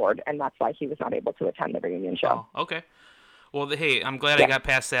own accord, and that's why he was not able to attend the reunion show. Oh, okay. Well, hey, I'm glad I got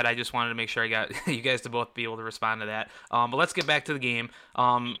past that. I just wanted to make sure I got you guys to both be able to respond to that. But let's get back to the game.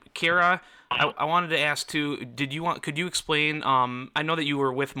 Kara, I wanted to ask too. Could you explain? I know that you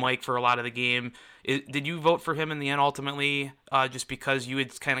were with Mike for a lot of the game. Did you vote for him in the end ultimately, just because you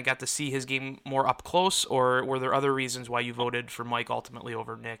had kind of got to see his game more up close, or were there other reasons why you voted for Mike ultimately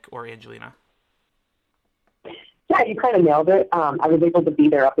over Nick or Angelina? Yeah, you kind of nailed it. I was able to be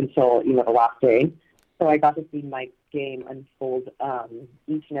there up until the last day. So I got to see Mike's game unfold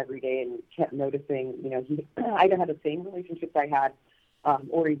each and every day, and kept noticing, he either had the same relationships I had,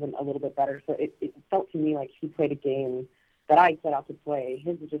 or even a little bit better. So it felt to me like he played a game that I set out to play.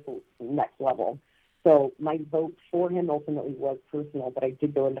 His was just next level. So my vote for him ultimately was personal, but I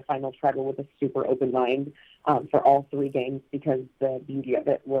did go into Final Tribal with a super open mind for all three games, because the beauty of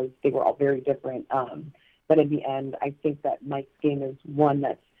it was they were all very different. But in the end, I think that Mike's game is one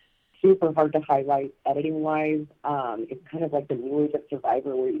that's super hard to highlight editing-wise. It's kind of like the new age of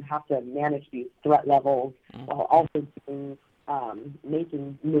Survivor, where you have to manage these threat levels while also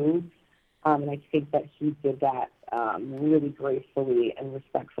making moves. And I think that he did that really gracefully and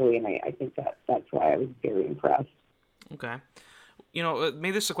respectfully, and I think that's why I was very impressed. Okay.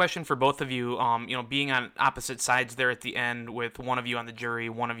 Maybe this is a question for both of you. Being on opposite sides there at the end, with one of you on the jury,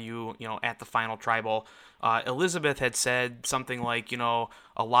 one of you, at the Final Tribal. Elizabeth had said something like, a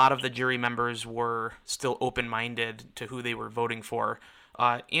lot of the jury members were still open-minded to who they were voting for.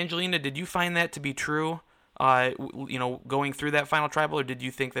 Angelina, did you find that to be true, going through that Final Tribal, or did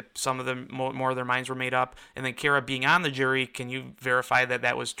you think that some of them, more of their minds were made up? And then Kara, being on the jury, can you verify that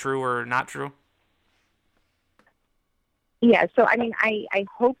that was true or not true? Yeah, so I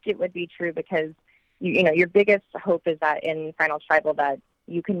hoped it would be true, because your biggest hope is that in Final Tribal that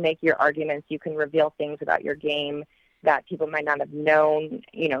you can make your arguments, you can reveal things about your game that people might not have known.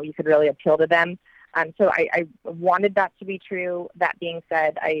 You could really appeal to them. So I wanted that to be true. That being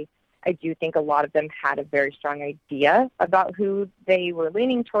said, I do think a lot of them had a very strong idea about who they were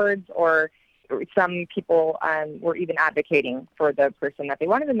leaning towards, or some people were even advocating for the person that they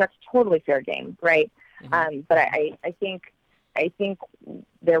wanted, and that's totally fair game, right? Mm-hmm. But I think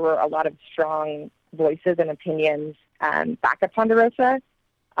there were a lot of strong voices and opinions back at Ponderosa.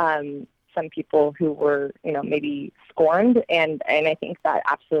 Some people who were, maybe scorned, and I think that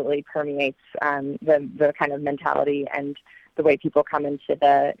absolutely permeates the kind of mentality and the way people come into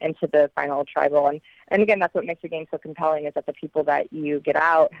the Final Tribal. And again, that's what makes the game so compelling, is that the people that you get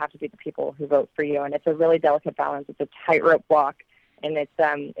out have to be the people who vote for you, and it's a really delicate balance. It's a tightrope walk, and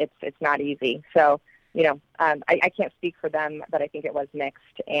it's not easy. So, I can't speak for them, but I think it was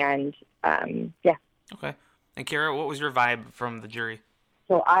mixed, and yeah. Okay. And Kara, what was your vibe from the jury?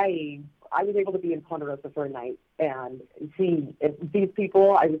 So I was able to be in Ponderosa for a night and see these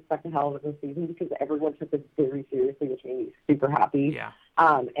people. I respect the hell out of this season, because everyone took this very seriously, which made me super happy. Yeah.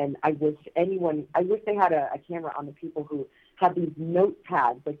 And I wish they had a camera on the people who had these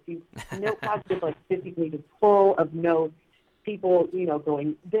notepads, like these notepads with like 50 pages full of notes, people,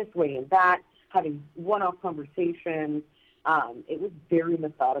 going this way and that, having one-off conversations. It was very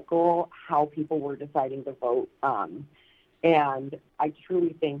methodical how people were deciding to vote. And I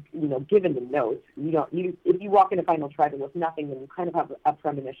truly think, given the notes, if you walk into Final Tribal with nothing, then you kind of have a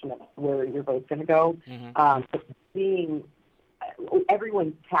premonition of where your vote's going to go. Mm-hmm. But seeing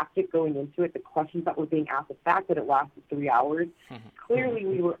everyone's tactic going into it, the questions that were being asked, the fact that it lasted 3 hours, clearly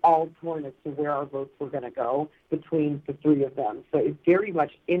we were all torn as to where our votes were going to go between the three of them. So it very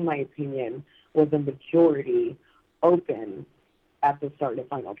much, in my opinion, was a majority open at the start of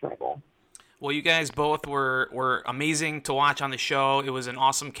Final Tribal. Well, you guys both were amazing to watch on the show. It was an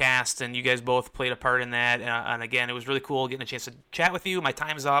awesome cast, and you guys both played a part in that. And again, it was really cool getting a chance to chat with you. My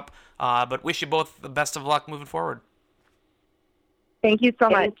time's up, but wish you both the best of luck moving forward. Thank you so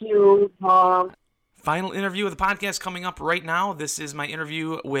much. Thank you, Tom. Final interview of the podcast coming up right now. This is my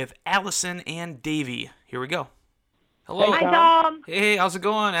interview with Allison and Davey. Here we go. Hello. Hi, Tom. Hey, how's it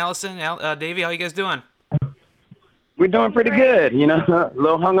going, Allison? Davey, how you guys doing? We're doing pretty good, you know, a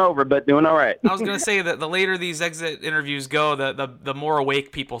little hungover, but doing all right. I was going to say that the later these exit interviews go, the more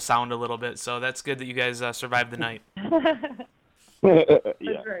awake people sound a little bit. So that's good that you guys survived the night.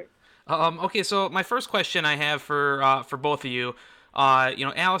 Yeah. Great. Okay, so my first question I have for both of you,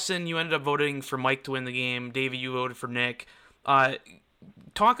 Allison, you ended up voting for Mike to win the game. Davey, you voted for Nick.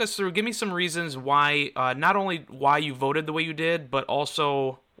 Talk us through. Give me some reasons why, not only why you voted the way you did, but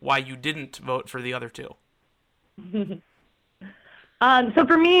also why you didn't vote for the other two. So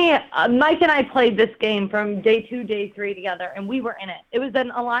for me, Mike and I played this game from day 2, day 3 together, and we were in it. It was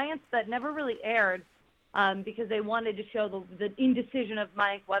an alliance that never really aired because they wanted to show the indecision of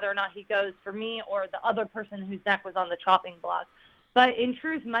Mike, whether or not he goes for me or the other person whose neck was on the chopping block. But in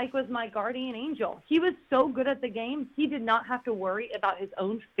truth, Mike was my guardian angel. He was so good at the game, he did not have to worry about his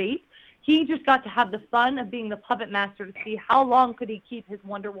own fate. He just got to have the fun of being the puppet master to see how long could he keep his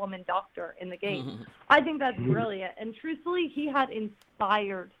Wonder Woman doctor in the game. I think that's brilliant. And truthfully, he had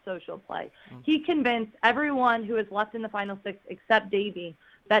inspired social play. He convinced everyone who was left in the final 6 except Davey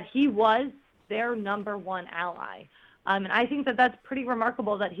that he was their number one ally. And I think that that's pretty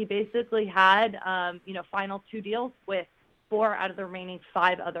remarkable that he basically had, final 2 deals with 4 out of the remaining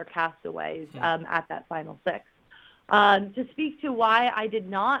 5 other castaways at that final 6. To speak to why I did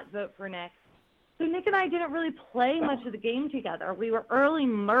not vote for Nick, so Nick and I didn't really play much of the game together. We were early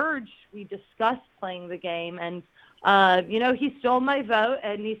merged. We discussed playing the game, and, he stole my vote,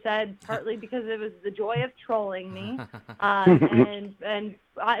 and he said partly because it was the joy of trolling me.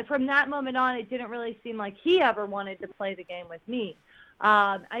 From that moment on, it didn't really seem like he ever wanted to play the game with me.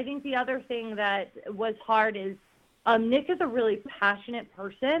 I think the other thing that was hard is Nick is a really passionate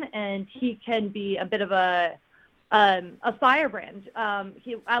person, and he can be a bit of a firebrand.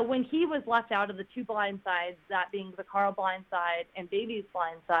 When he was left out of the 2 blind sides, that being the Carl blind side and Davey's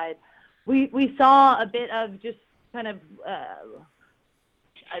blind side, we saw a bit of just kind of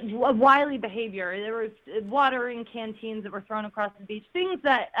wily behavior. There was water in canteens that were thrown across the beach, things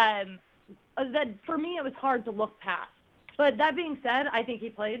that for me it was hard to look past. But that being said, I think he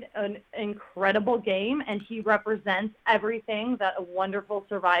played an incredible game, and he represents everything that a wonderful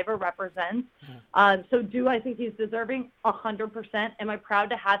survivor represents. So do I think he's deserving? 100%. Am I proud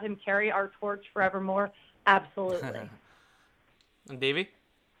to have him carry our torch forevermore? Absolutely. And Davey?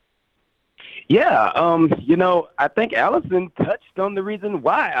 Yeah, I think Allison touched on the reason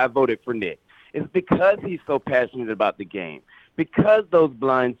why I voted for Nick. It's because he's so passionate about the game. Because those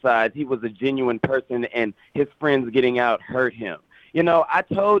blind sides, he was a genuine person, and his friends getting out hurt him. I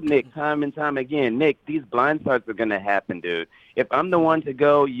told Nick time and time again, Nick, these blind sides are going to happen, dude. If I'm the one to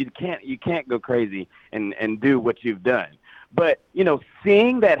go, you can't go crazy and do what you've done. But,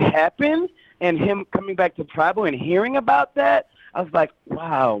 seeing that happen and him coming back to Tribal and hearing about that, I was like,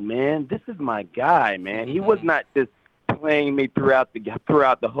 wow, man, this is my guy, man. He was not just playing me throughout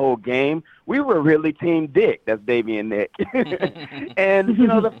the whole game. We were really Team Dick. That's Davey and Nick. And,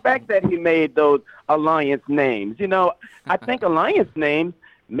 the fact that he made those alliance names, I think alliance names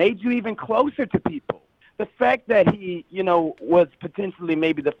made you even closer to people. The fact that he, was potentially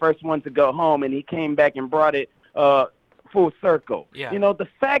maybe the first one to go home and he came back and brought it full circle. Yeah. The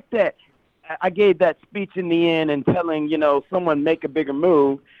fact that I gave that speech in the end and telling, someone make a bigger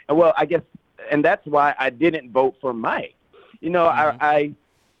move, and that's why I didn't vote for Mike. I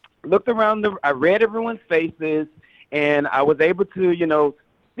looked around, I read everyone's faces, and I was able to,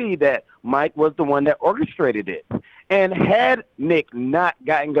 see that Mike was the one that orchestrated it. And had Nick not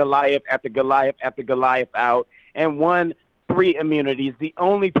gotten Goliath after Goliath after Goliath out and won 3 immunities, the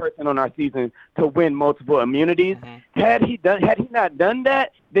only person on our season to win multiple immunities, had he not done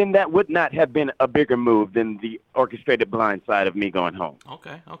that, then that would not have been a bigger move than the orchestrated blind side of me going home.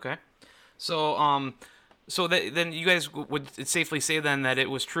 Okay. So then you guys would safely say then that it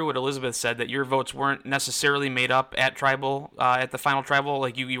was true what Elizabeth said, that your votes weren't necessarily made up at Tribal, at the final Tribal?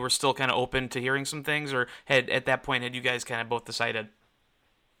 Like you were still kind of open to hearing some things, or at that point had you guys kind of both decided?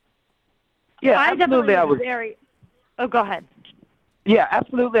 Yeah, absolutely. I was very. Oh, go ahead. Yeah,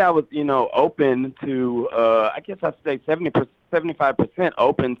 absolutely. I was, open to, I guess I'd say 75%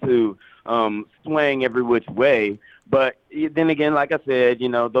 open to swaying every which way. But then again, like I said,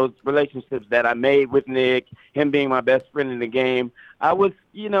 those relationships that I made with Nick, him being my best friend in the game, I was,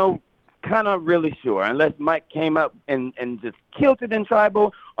 kind of really sure, unless Mike came up and just killed it in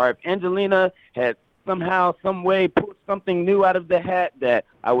Tribal, or if Angelina had somehow, some way pulled something new out of the hat, that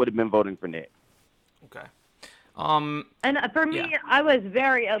I would have been voting for Nick. Okay. And for me, I was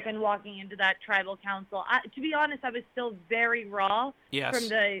very open walking into that tribal council. To be honest, I was still very raw from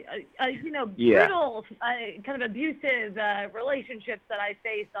the, brutal, kind of abusive relationships that I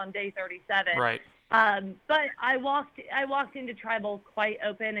faced on day 37. Right. But I walked into tribal quite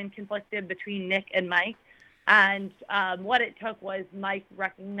open and conflicted between Nick and Mike. And what it took was Mike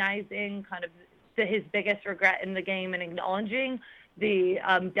recognizing kind of his biggest regret in the game and acknowledging the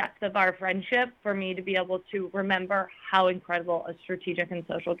depth of our friendship for me to be able to remember how incredible a strategic and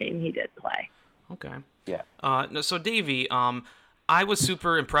social game he did play. Okay. Yeah. So, Davey, I was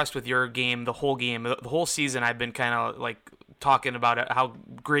super impressed with your game, the whole season. I've been kind of like talking about it, how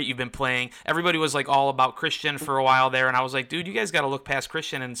great you've been playing. Everybody was like all about Christian for a while there, and I was like, dude, you guys got to look past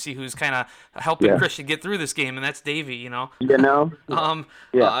Christian and see who's kind of helping Christian get through this game, and that's Davey, You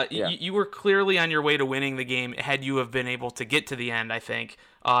were clearly on your way to winning the game had you have been able to get to the end, I think.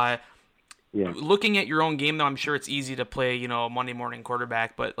 Looking at your own game, though, I'm sure it's easy to play, Monday morning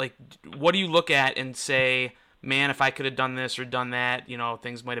quarterback, but like, what do you look at and say, man, if I could have done this or done that,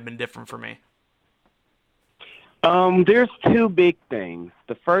 things might have been different for me? There's two big things.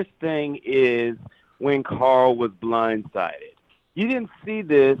 The first thing is when Carl was blindsided. You didn't see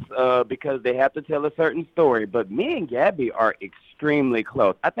this because they have to tell a certain story, but me and Gabby are extremely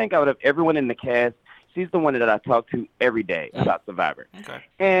close. I think out of everyone in the cast, she's the one that I talk to every day about Survivor. Okay.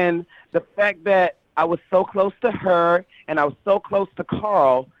 And the fact that I was so close to her and I was so close to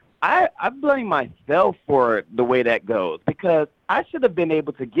Carl, I blame myself for the way that goes, because I should have been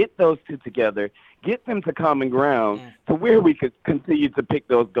able to get those two together, get them to common ground to where we could continue to pick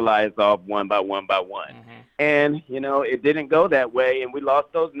those Goliaths off one by one by one. And, it didn't go that way, and we lost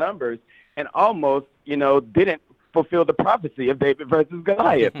those numbers and almost, didn't fulfill the prophecy of David versus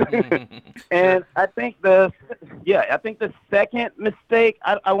Goliath. And I think the second mistake,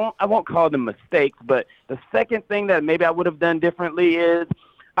 I won't call them mistakes, but the second thing that maybe I would have done differently is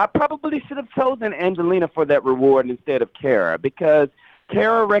I probably should have chosen Angelina for that reward instead of Kara, because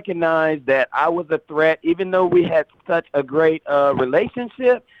Kara recognized that I was a threat. Even though we had such a great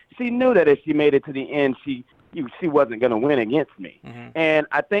relationship, she knew that if she made it to the end, she wasn't going to win against me. And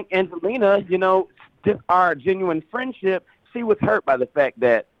I think Angelina, just our genuine friendship, she was hurt by the fact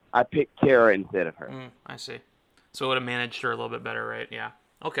that I picked Kara instead of her. I see. So it would have managed her a little bit better, right? Yeah.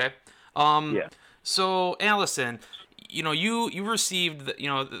 Okay. So, Allison, you received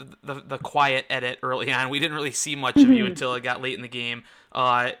the quiet edit early on. We didn't really see much of you until it got late in the game.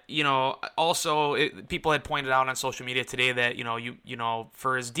 Also, people had pointed out on social media today that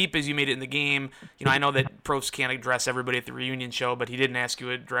for as deep as you made it in the game, I know that Probst can't address everybody at the reunion show, but he didn't ask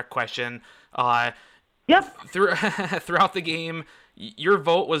you a direct question. Throughout the game, your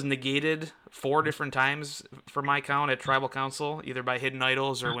vote was negated 4 different times for my count at Tribal Council, either by Hidden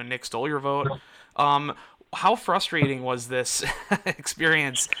Idols or when Nick stole your vote. How frustrating was this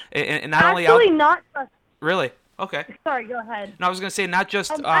experience? And not Actually, not frustrating. Really? Okay. Sorry, go ahead. No, I was going to say not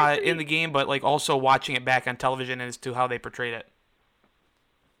just in the game, but like also watching it back on television as to how they portrayed it.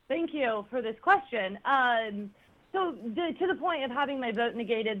 Thank you for this question. So to the point of having my vote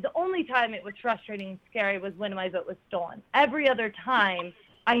negated, the only time it was frustrating and scary was when my vote was stolen. Every other time,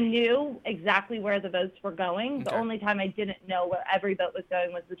 I knew exactly where the votes were going. Okay. The only time I didn't know where every vote was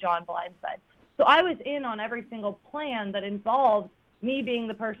going was the John Blind side. So I was in on every single plan that involved me being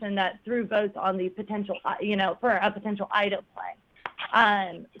the person that threw votes on the potential, for a potential Ido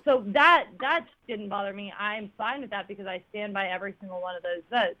play. So that didn't bother me. I'm fine with that because I stand by every single one of those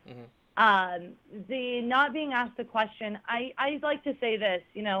votes. The not being asked the question, I like to say this,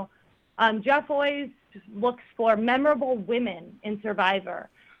 Jeff always looks for memorable women in Survivor.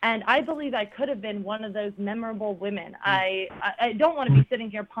 And I believe I could have been one of those memorable women. I don't want to be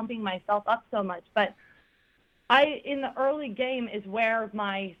sitting here pumping myself up so much, but in the early game is where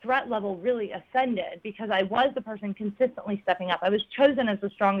my threat level really ascended because I was the person consistently stepping up. I was chosen as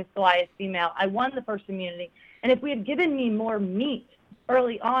the strongest Goliath female. I won the first immunity. And if we had given me more meat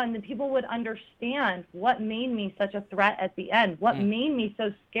early on, then people would understand what made me such a threat at the end, what made me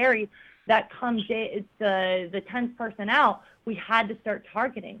so scary that come the 10th person out, we had to start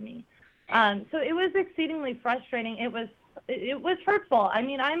targeting me. So it was exceedingly frustrating. It was hurtful. I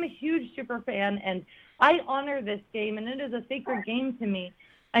mean, I'm a huge super fan, and I honor this game, and it is a sacred game to me.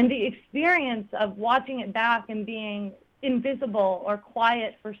 And the experience of watching it back and being invisible or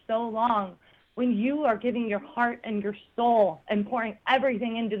quiet for so long, when you are giving your heart and your soul and pouring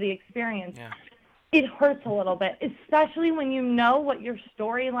everything into the experience, it hurts a little bit, especially when you know what your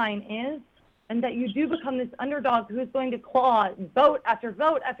storyline is and that you do become this underdog who is going to claw vote after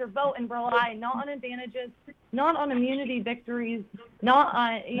vote after vote and rely not on advantages, not on immunity victories, not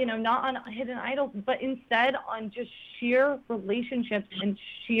on, not on hidden idols, but instead on just sheer relationships and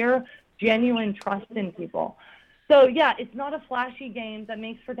sheer genuine trust in people. So, yeah, it's not a flashy game that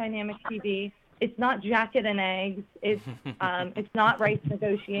makes for dynamic TV. It's not jacket and eggs. It's not rights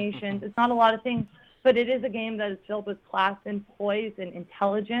negotiations. It's not a lot of things, but it is a game that is filled with class and poise and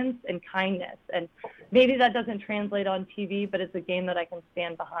intelligence and kindness. And maybe that doesn't translate on TV, but it's a game that I can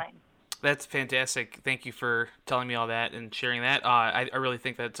stand behind. That's fantastic. Thank you for telling me all that and sharing that. I really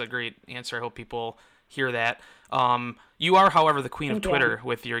think that's a great answer. I hope people hear that. You are, however, the queen of Twitter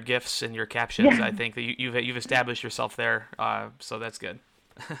with your GIFs and your captions. I think that you've established yourself there, so that's good.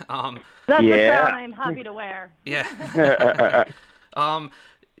 That's the crown I'm happy to wear. Yeah.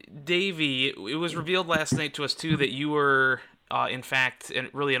 Davey, it was revealed last night to us too that you were, in fact,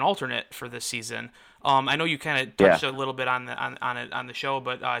 really an alternate for this season. I know you kind of touched a little bit on the show,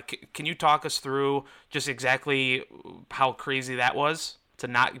 but can you talk us through just exactly how crazy that was to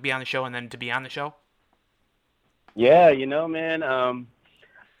not be on the show and then to be on the show? Yeah, man.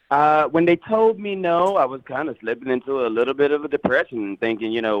 When they told me no, I was kind of slipping into a little bit of a depression,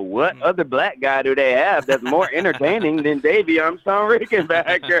 thinking, what other black guy do they have that's more entertaining than Davey Armstrong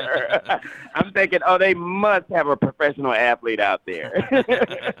Rickenbacker? I'm thinking, they must have a professional athlete out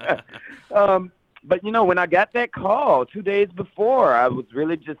there. But, when I got that call 2 days before, I was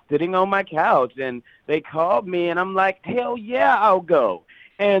really just sitting on my couch, and they called me, and I'm like, hell yeah, I'll go.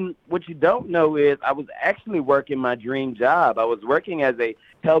 And what you don't know is I was actually working my dream job. I was working as a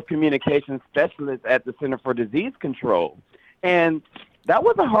health communications specialist at the Center for Disease Control. And that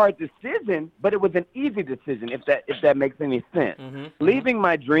was a hard decision, but it was an easy decision, if that makes any sense. Mm-hmm. Leaving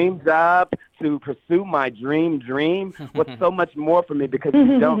my dream job to pursue my dream was so much more for me because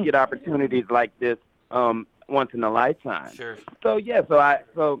you don't get opportunities like this once in a lifetime. Sure. So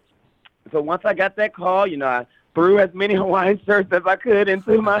once I got that call, I threw as many Hawaiian shirts as I could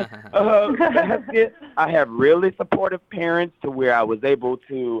into my basket. I have really supportive parents to where I was able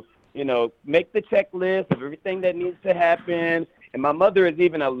to, make the checklist of everything that needs to happen. And my mother is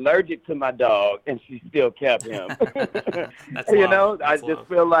even allergic to my dog, and she still kept him. I just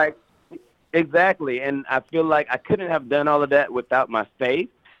feel like, exactly. And I feel like I couldn't have done all of that without my faith.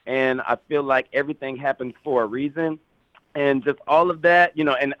 And I feel like everything happened for a reason. And just all of that,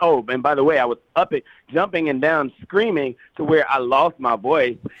 and by the way, I was jumping and down, screaming to where I lost my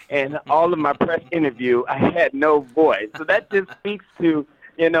voice. And all of my press interview, I had no voice. So that just speaks to,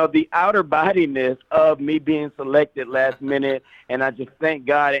 the outer bodiness of me being selected last minute. And I just thank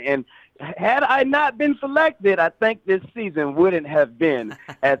God. And had I not been selected, I think this season wouldn't have been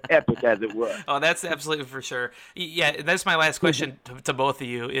as epic as it was. Oh, that's absolutely for sure. Yeah, that's my last question to both of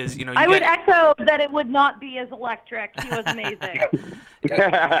you is, I would echo that it would not be as electric. He was amazing.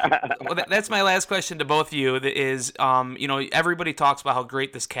 Well, that's my last question to both of you is, everybody talks about how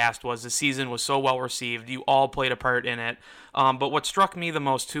great this cast was. The season was so well received. You all played a part in it. But what struck me the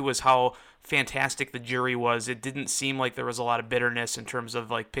most, too, was how fantastic the jury was. It didn't seem like there was a lot of bitterness in terms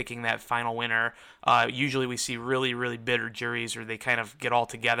of like picking that final winner. Usually we see really, really bitter juries, or they kind of get all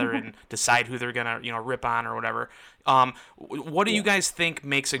together and decide who they're gonna rip on or whatever. What do you guys think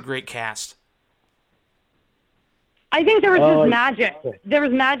makes a great cast? I think there was just magic. There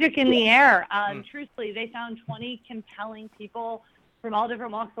was magic in the air. Truthfully, they found 20 compelling people from all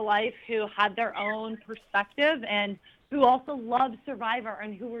different walks of life who had their own perspective and who also loved Survivor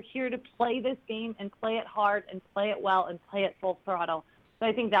and who were here to play this game and play it hard and play it well and play it full throttle. So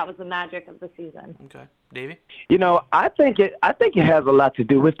I think that was the magic of the season. Okay. Davey? I think it has a lot to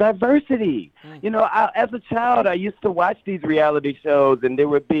do with diversity. As a child, I used to watch these reality shows, and there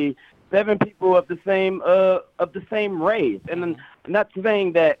would be 7 people of the same race. And I'm not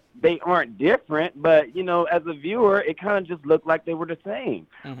saying that they aren't different, but, as a viewer, it kind of just looked like they were the same.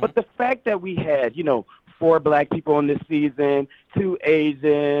 Mm-hmm. But the fact that we had, 4 black people in this season, 2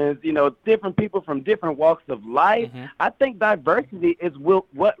 Asians, different people from different walks of life. Mm-hmm. I think diversity is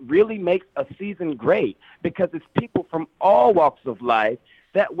what really makes a season great, because it's people from all walks of life.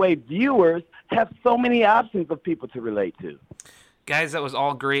 That way viewers have so many options of people to relate to. Guys, that was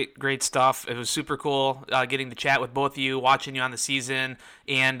all great stuff. It was super cool getting to chat with both of you, watching you on the season,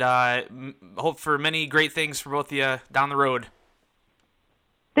 and hope for many great things for both of you down the road.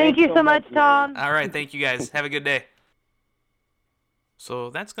 Thank you so much, Tom. All right, thank you guys. Have a good day.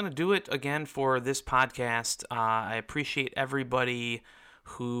 So that's going to do it again for this podcast. I appreciate everybody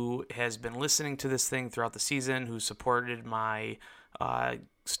who has been listening to this thing throughout the season, who supported my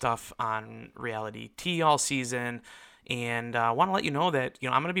stuff on Reality T all season. And I want to let you know that,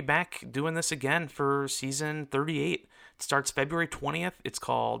 I'm going to be back doing this again for season 38. It starts February 20th. It's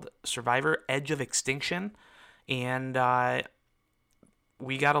called Survivor Edge of Extinction. And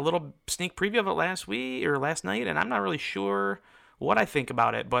we got a little sneak preview of it last night, and I'm not really sure what I think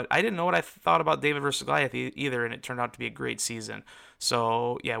about it, but I didn't know what I thought about David versus Goliath either, and it turned out to be a great season.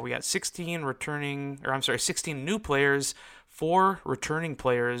 So, yeah, we got 16 new players, 4 returning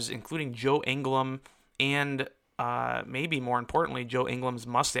players, including Joe Englam, and maybe more importantly, Joe Englam's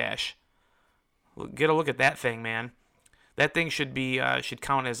mustache. Get a look at that thing, man. That thing should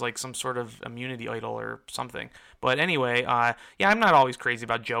count as like some sort of immunity idol or something. But anyway, I'm not always crazy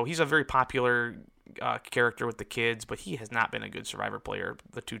about Joe. He's a very popular character with the kids, but he has not been a good Survivor player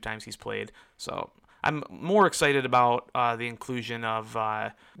the 2 times he's played. So I'm more excited about the inclusion of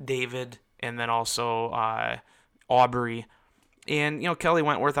David and then also Aubrey. And, Kelly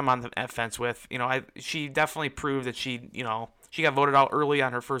Wentworth, I'm on the fence with. She definitely proved that she got voted out early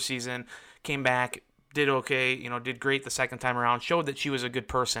on her first season, came back, did okay, did great the second time around, showed that she was a good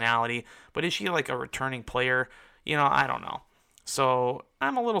personality. But is she like a returning player? I don't know. So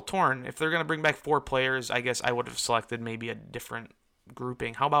I'm a little torn. If they're going to bring back 4 players, I guess I would have selected maybe a different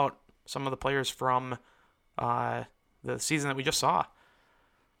grouping. How about some of the players from the season that we just saw?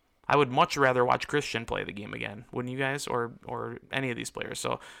 I would much rather watch Christian play the game again, wouldn't you guys? Or any of these players.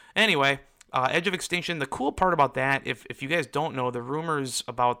 So anyway, Edge of Extinction, the cool part about that, if you guys don't know, the rumors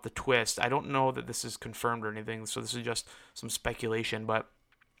about the twist, I don't know that this is confirmed or anything, so this is just some speculation, but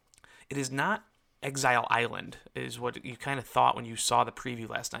it is not Exile Island, is what you kind of thought when you saw the preview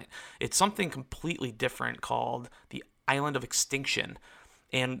last night. It's something completely different called the Island of Extinction.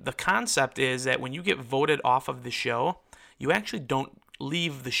 And the concept is that when you get voted off of the show, you actually don't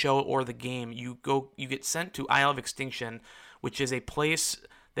leave the show or the game. You get sent to Isle of Extinction, which is a place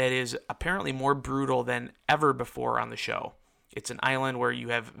that is apparently more brutal than ever before on the show. It's an island where you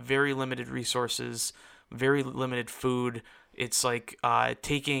have very limited resources, very limited food. It's like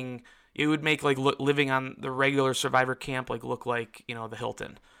it would make like living on the regular Survivor camp look like, the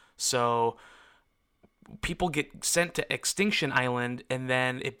Hilton. So people get sent to Extinction Island, and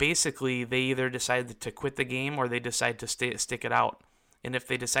then they either decide to quit the game or they decide to stick it out. And if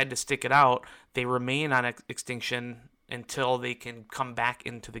they decide to stick it out, they remain on Extinction until they can come back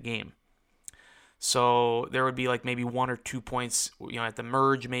into the game. So there would be like maybe 1 or 2 points, at the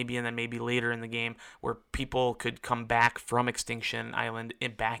merge maybe, and then maybe later in the game where people could come back from Extinction Island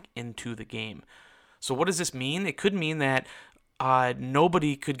and back into the game. So what does this mean? It could mean that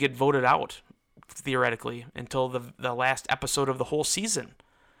nobody could get voted out, theoretically, until the last episode of the whole season.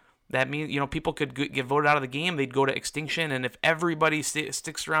 That means, people could get voted out of the game. They'd go to Extinction, and if everybody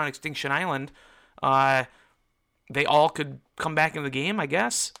sticks around Extinction Island, they all could come back in the game, I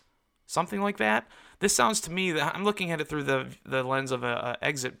guess. Something like that. This sounds to me that I'm looking at it through the lens of a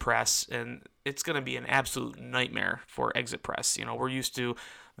Exit Press, and it's going to be an absolute nightmare for Exit Press. We're used to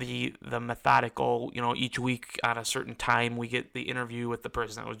the methodical, each week at a certain time we get the interview with the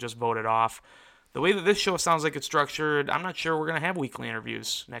person that was just voted off. The way that this show sounds like it's structured, I'm not sure we're going to have weekly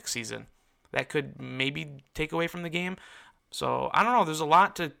interviews next season. That could maybe take away from the game. So, I don't know. There's a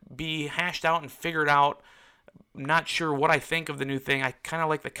lot to be hashed out and figured out. Not sure what I think of the new thing. I kind of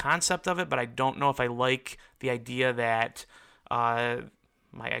like the concept of it, but I don't know if I like the idea that my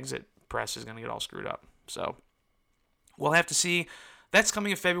Exit Press is going to get all screwed up. So, we'll have to see. That's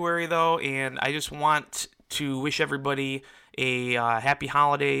coming in February, though, and I just want to wish everybody a happy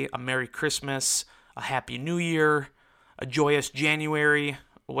holiday, a Merry Christmas, a Happy New Year, a joyous January,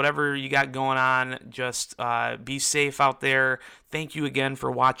 whatever you got going on. Just be safe out there. Thank you again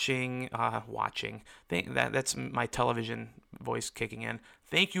for watching. That's my television voice kicking in.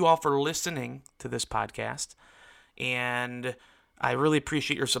 Thank you all for listening to this podcast, and I really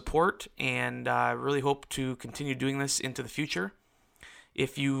appreciate your support, and really hope to continue doing this into the future.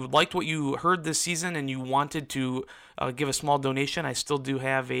 If you liked what you heard this season and you wanted to give a small donation, I still do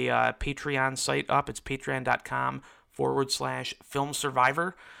have a Patreon site up. It's patreon.com/Film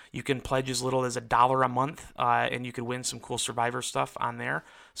Survivor. You can pledge as little as $1 a month, and you could win some cool Survivor stuff on there.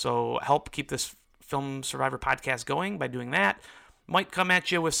 So help keep this Film Survivor podcast going by doing that. Might come at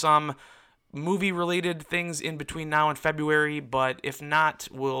you with some movie-related things in between now and February, but if not,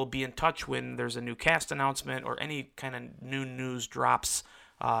 we'll be in touch when there's a new cast announcement or any kind of new news drops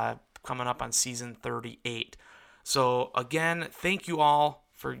coming up on season 38. So again, thank you all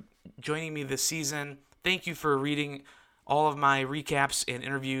for joining me this season. Thank you for reading all of my recaps and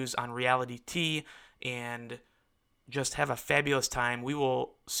interviews on Reality T, and just have a fabulous time. We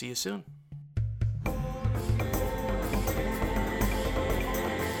will see you soon.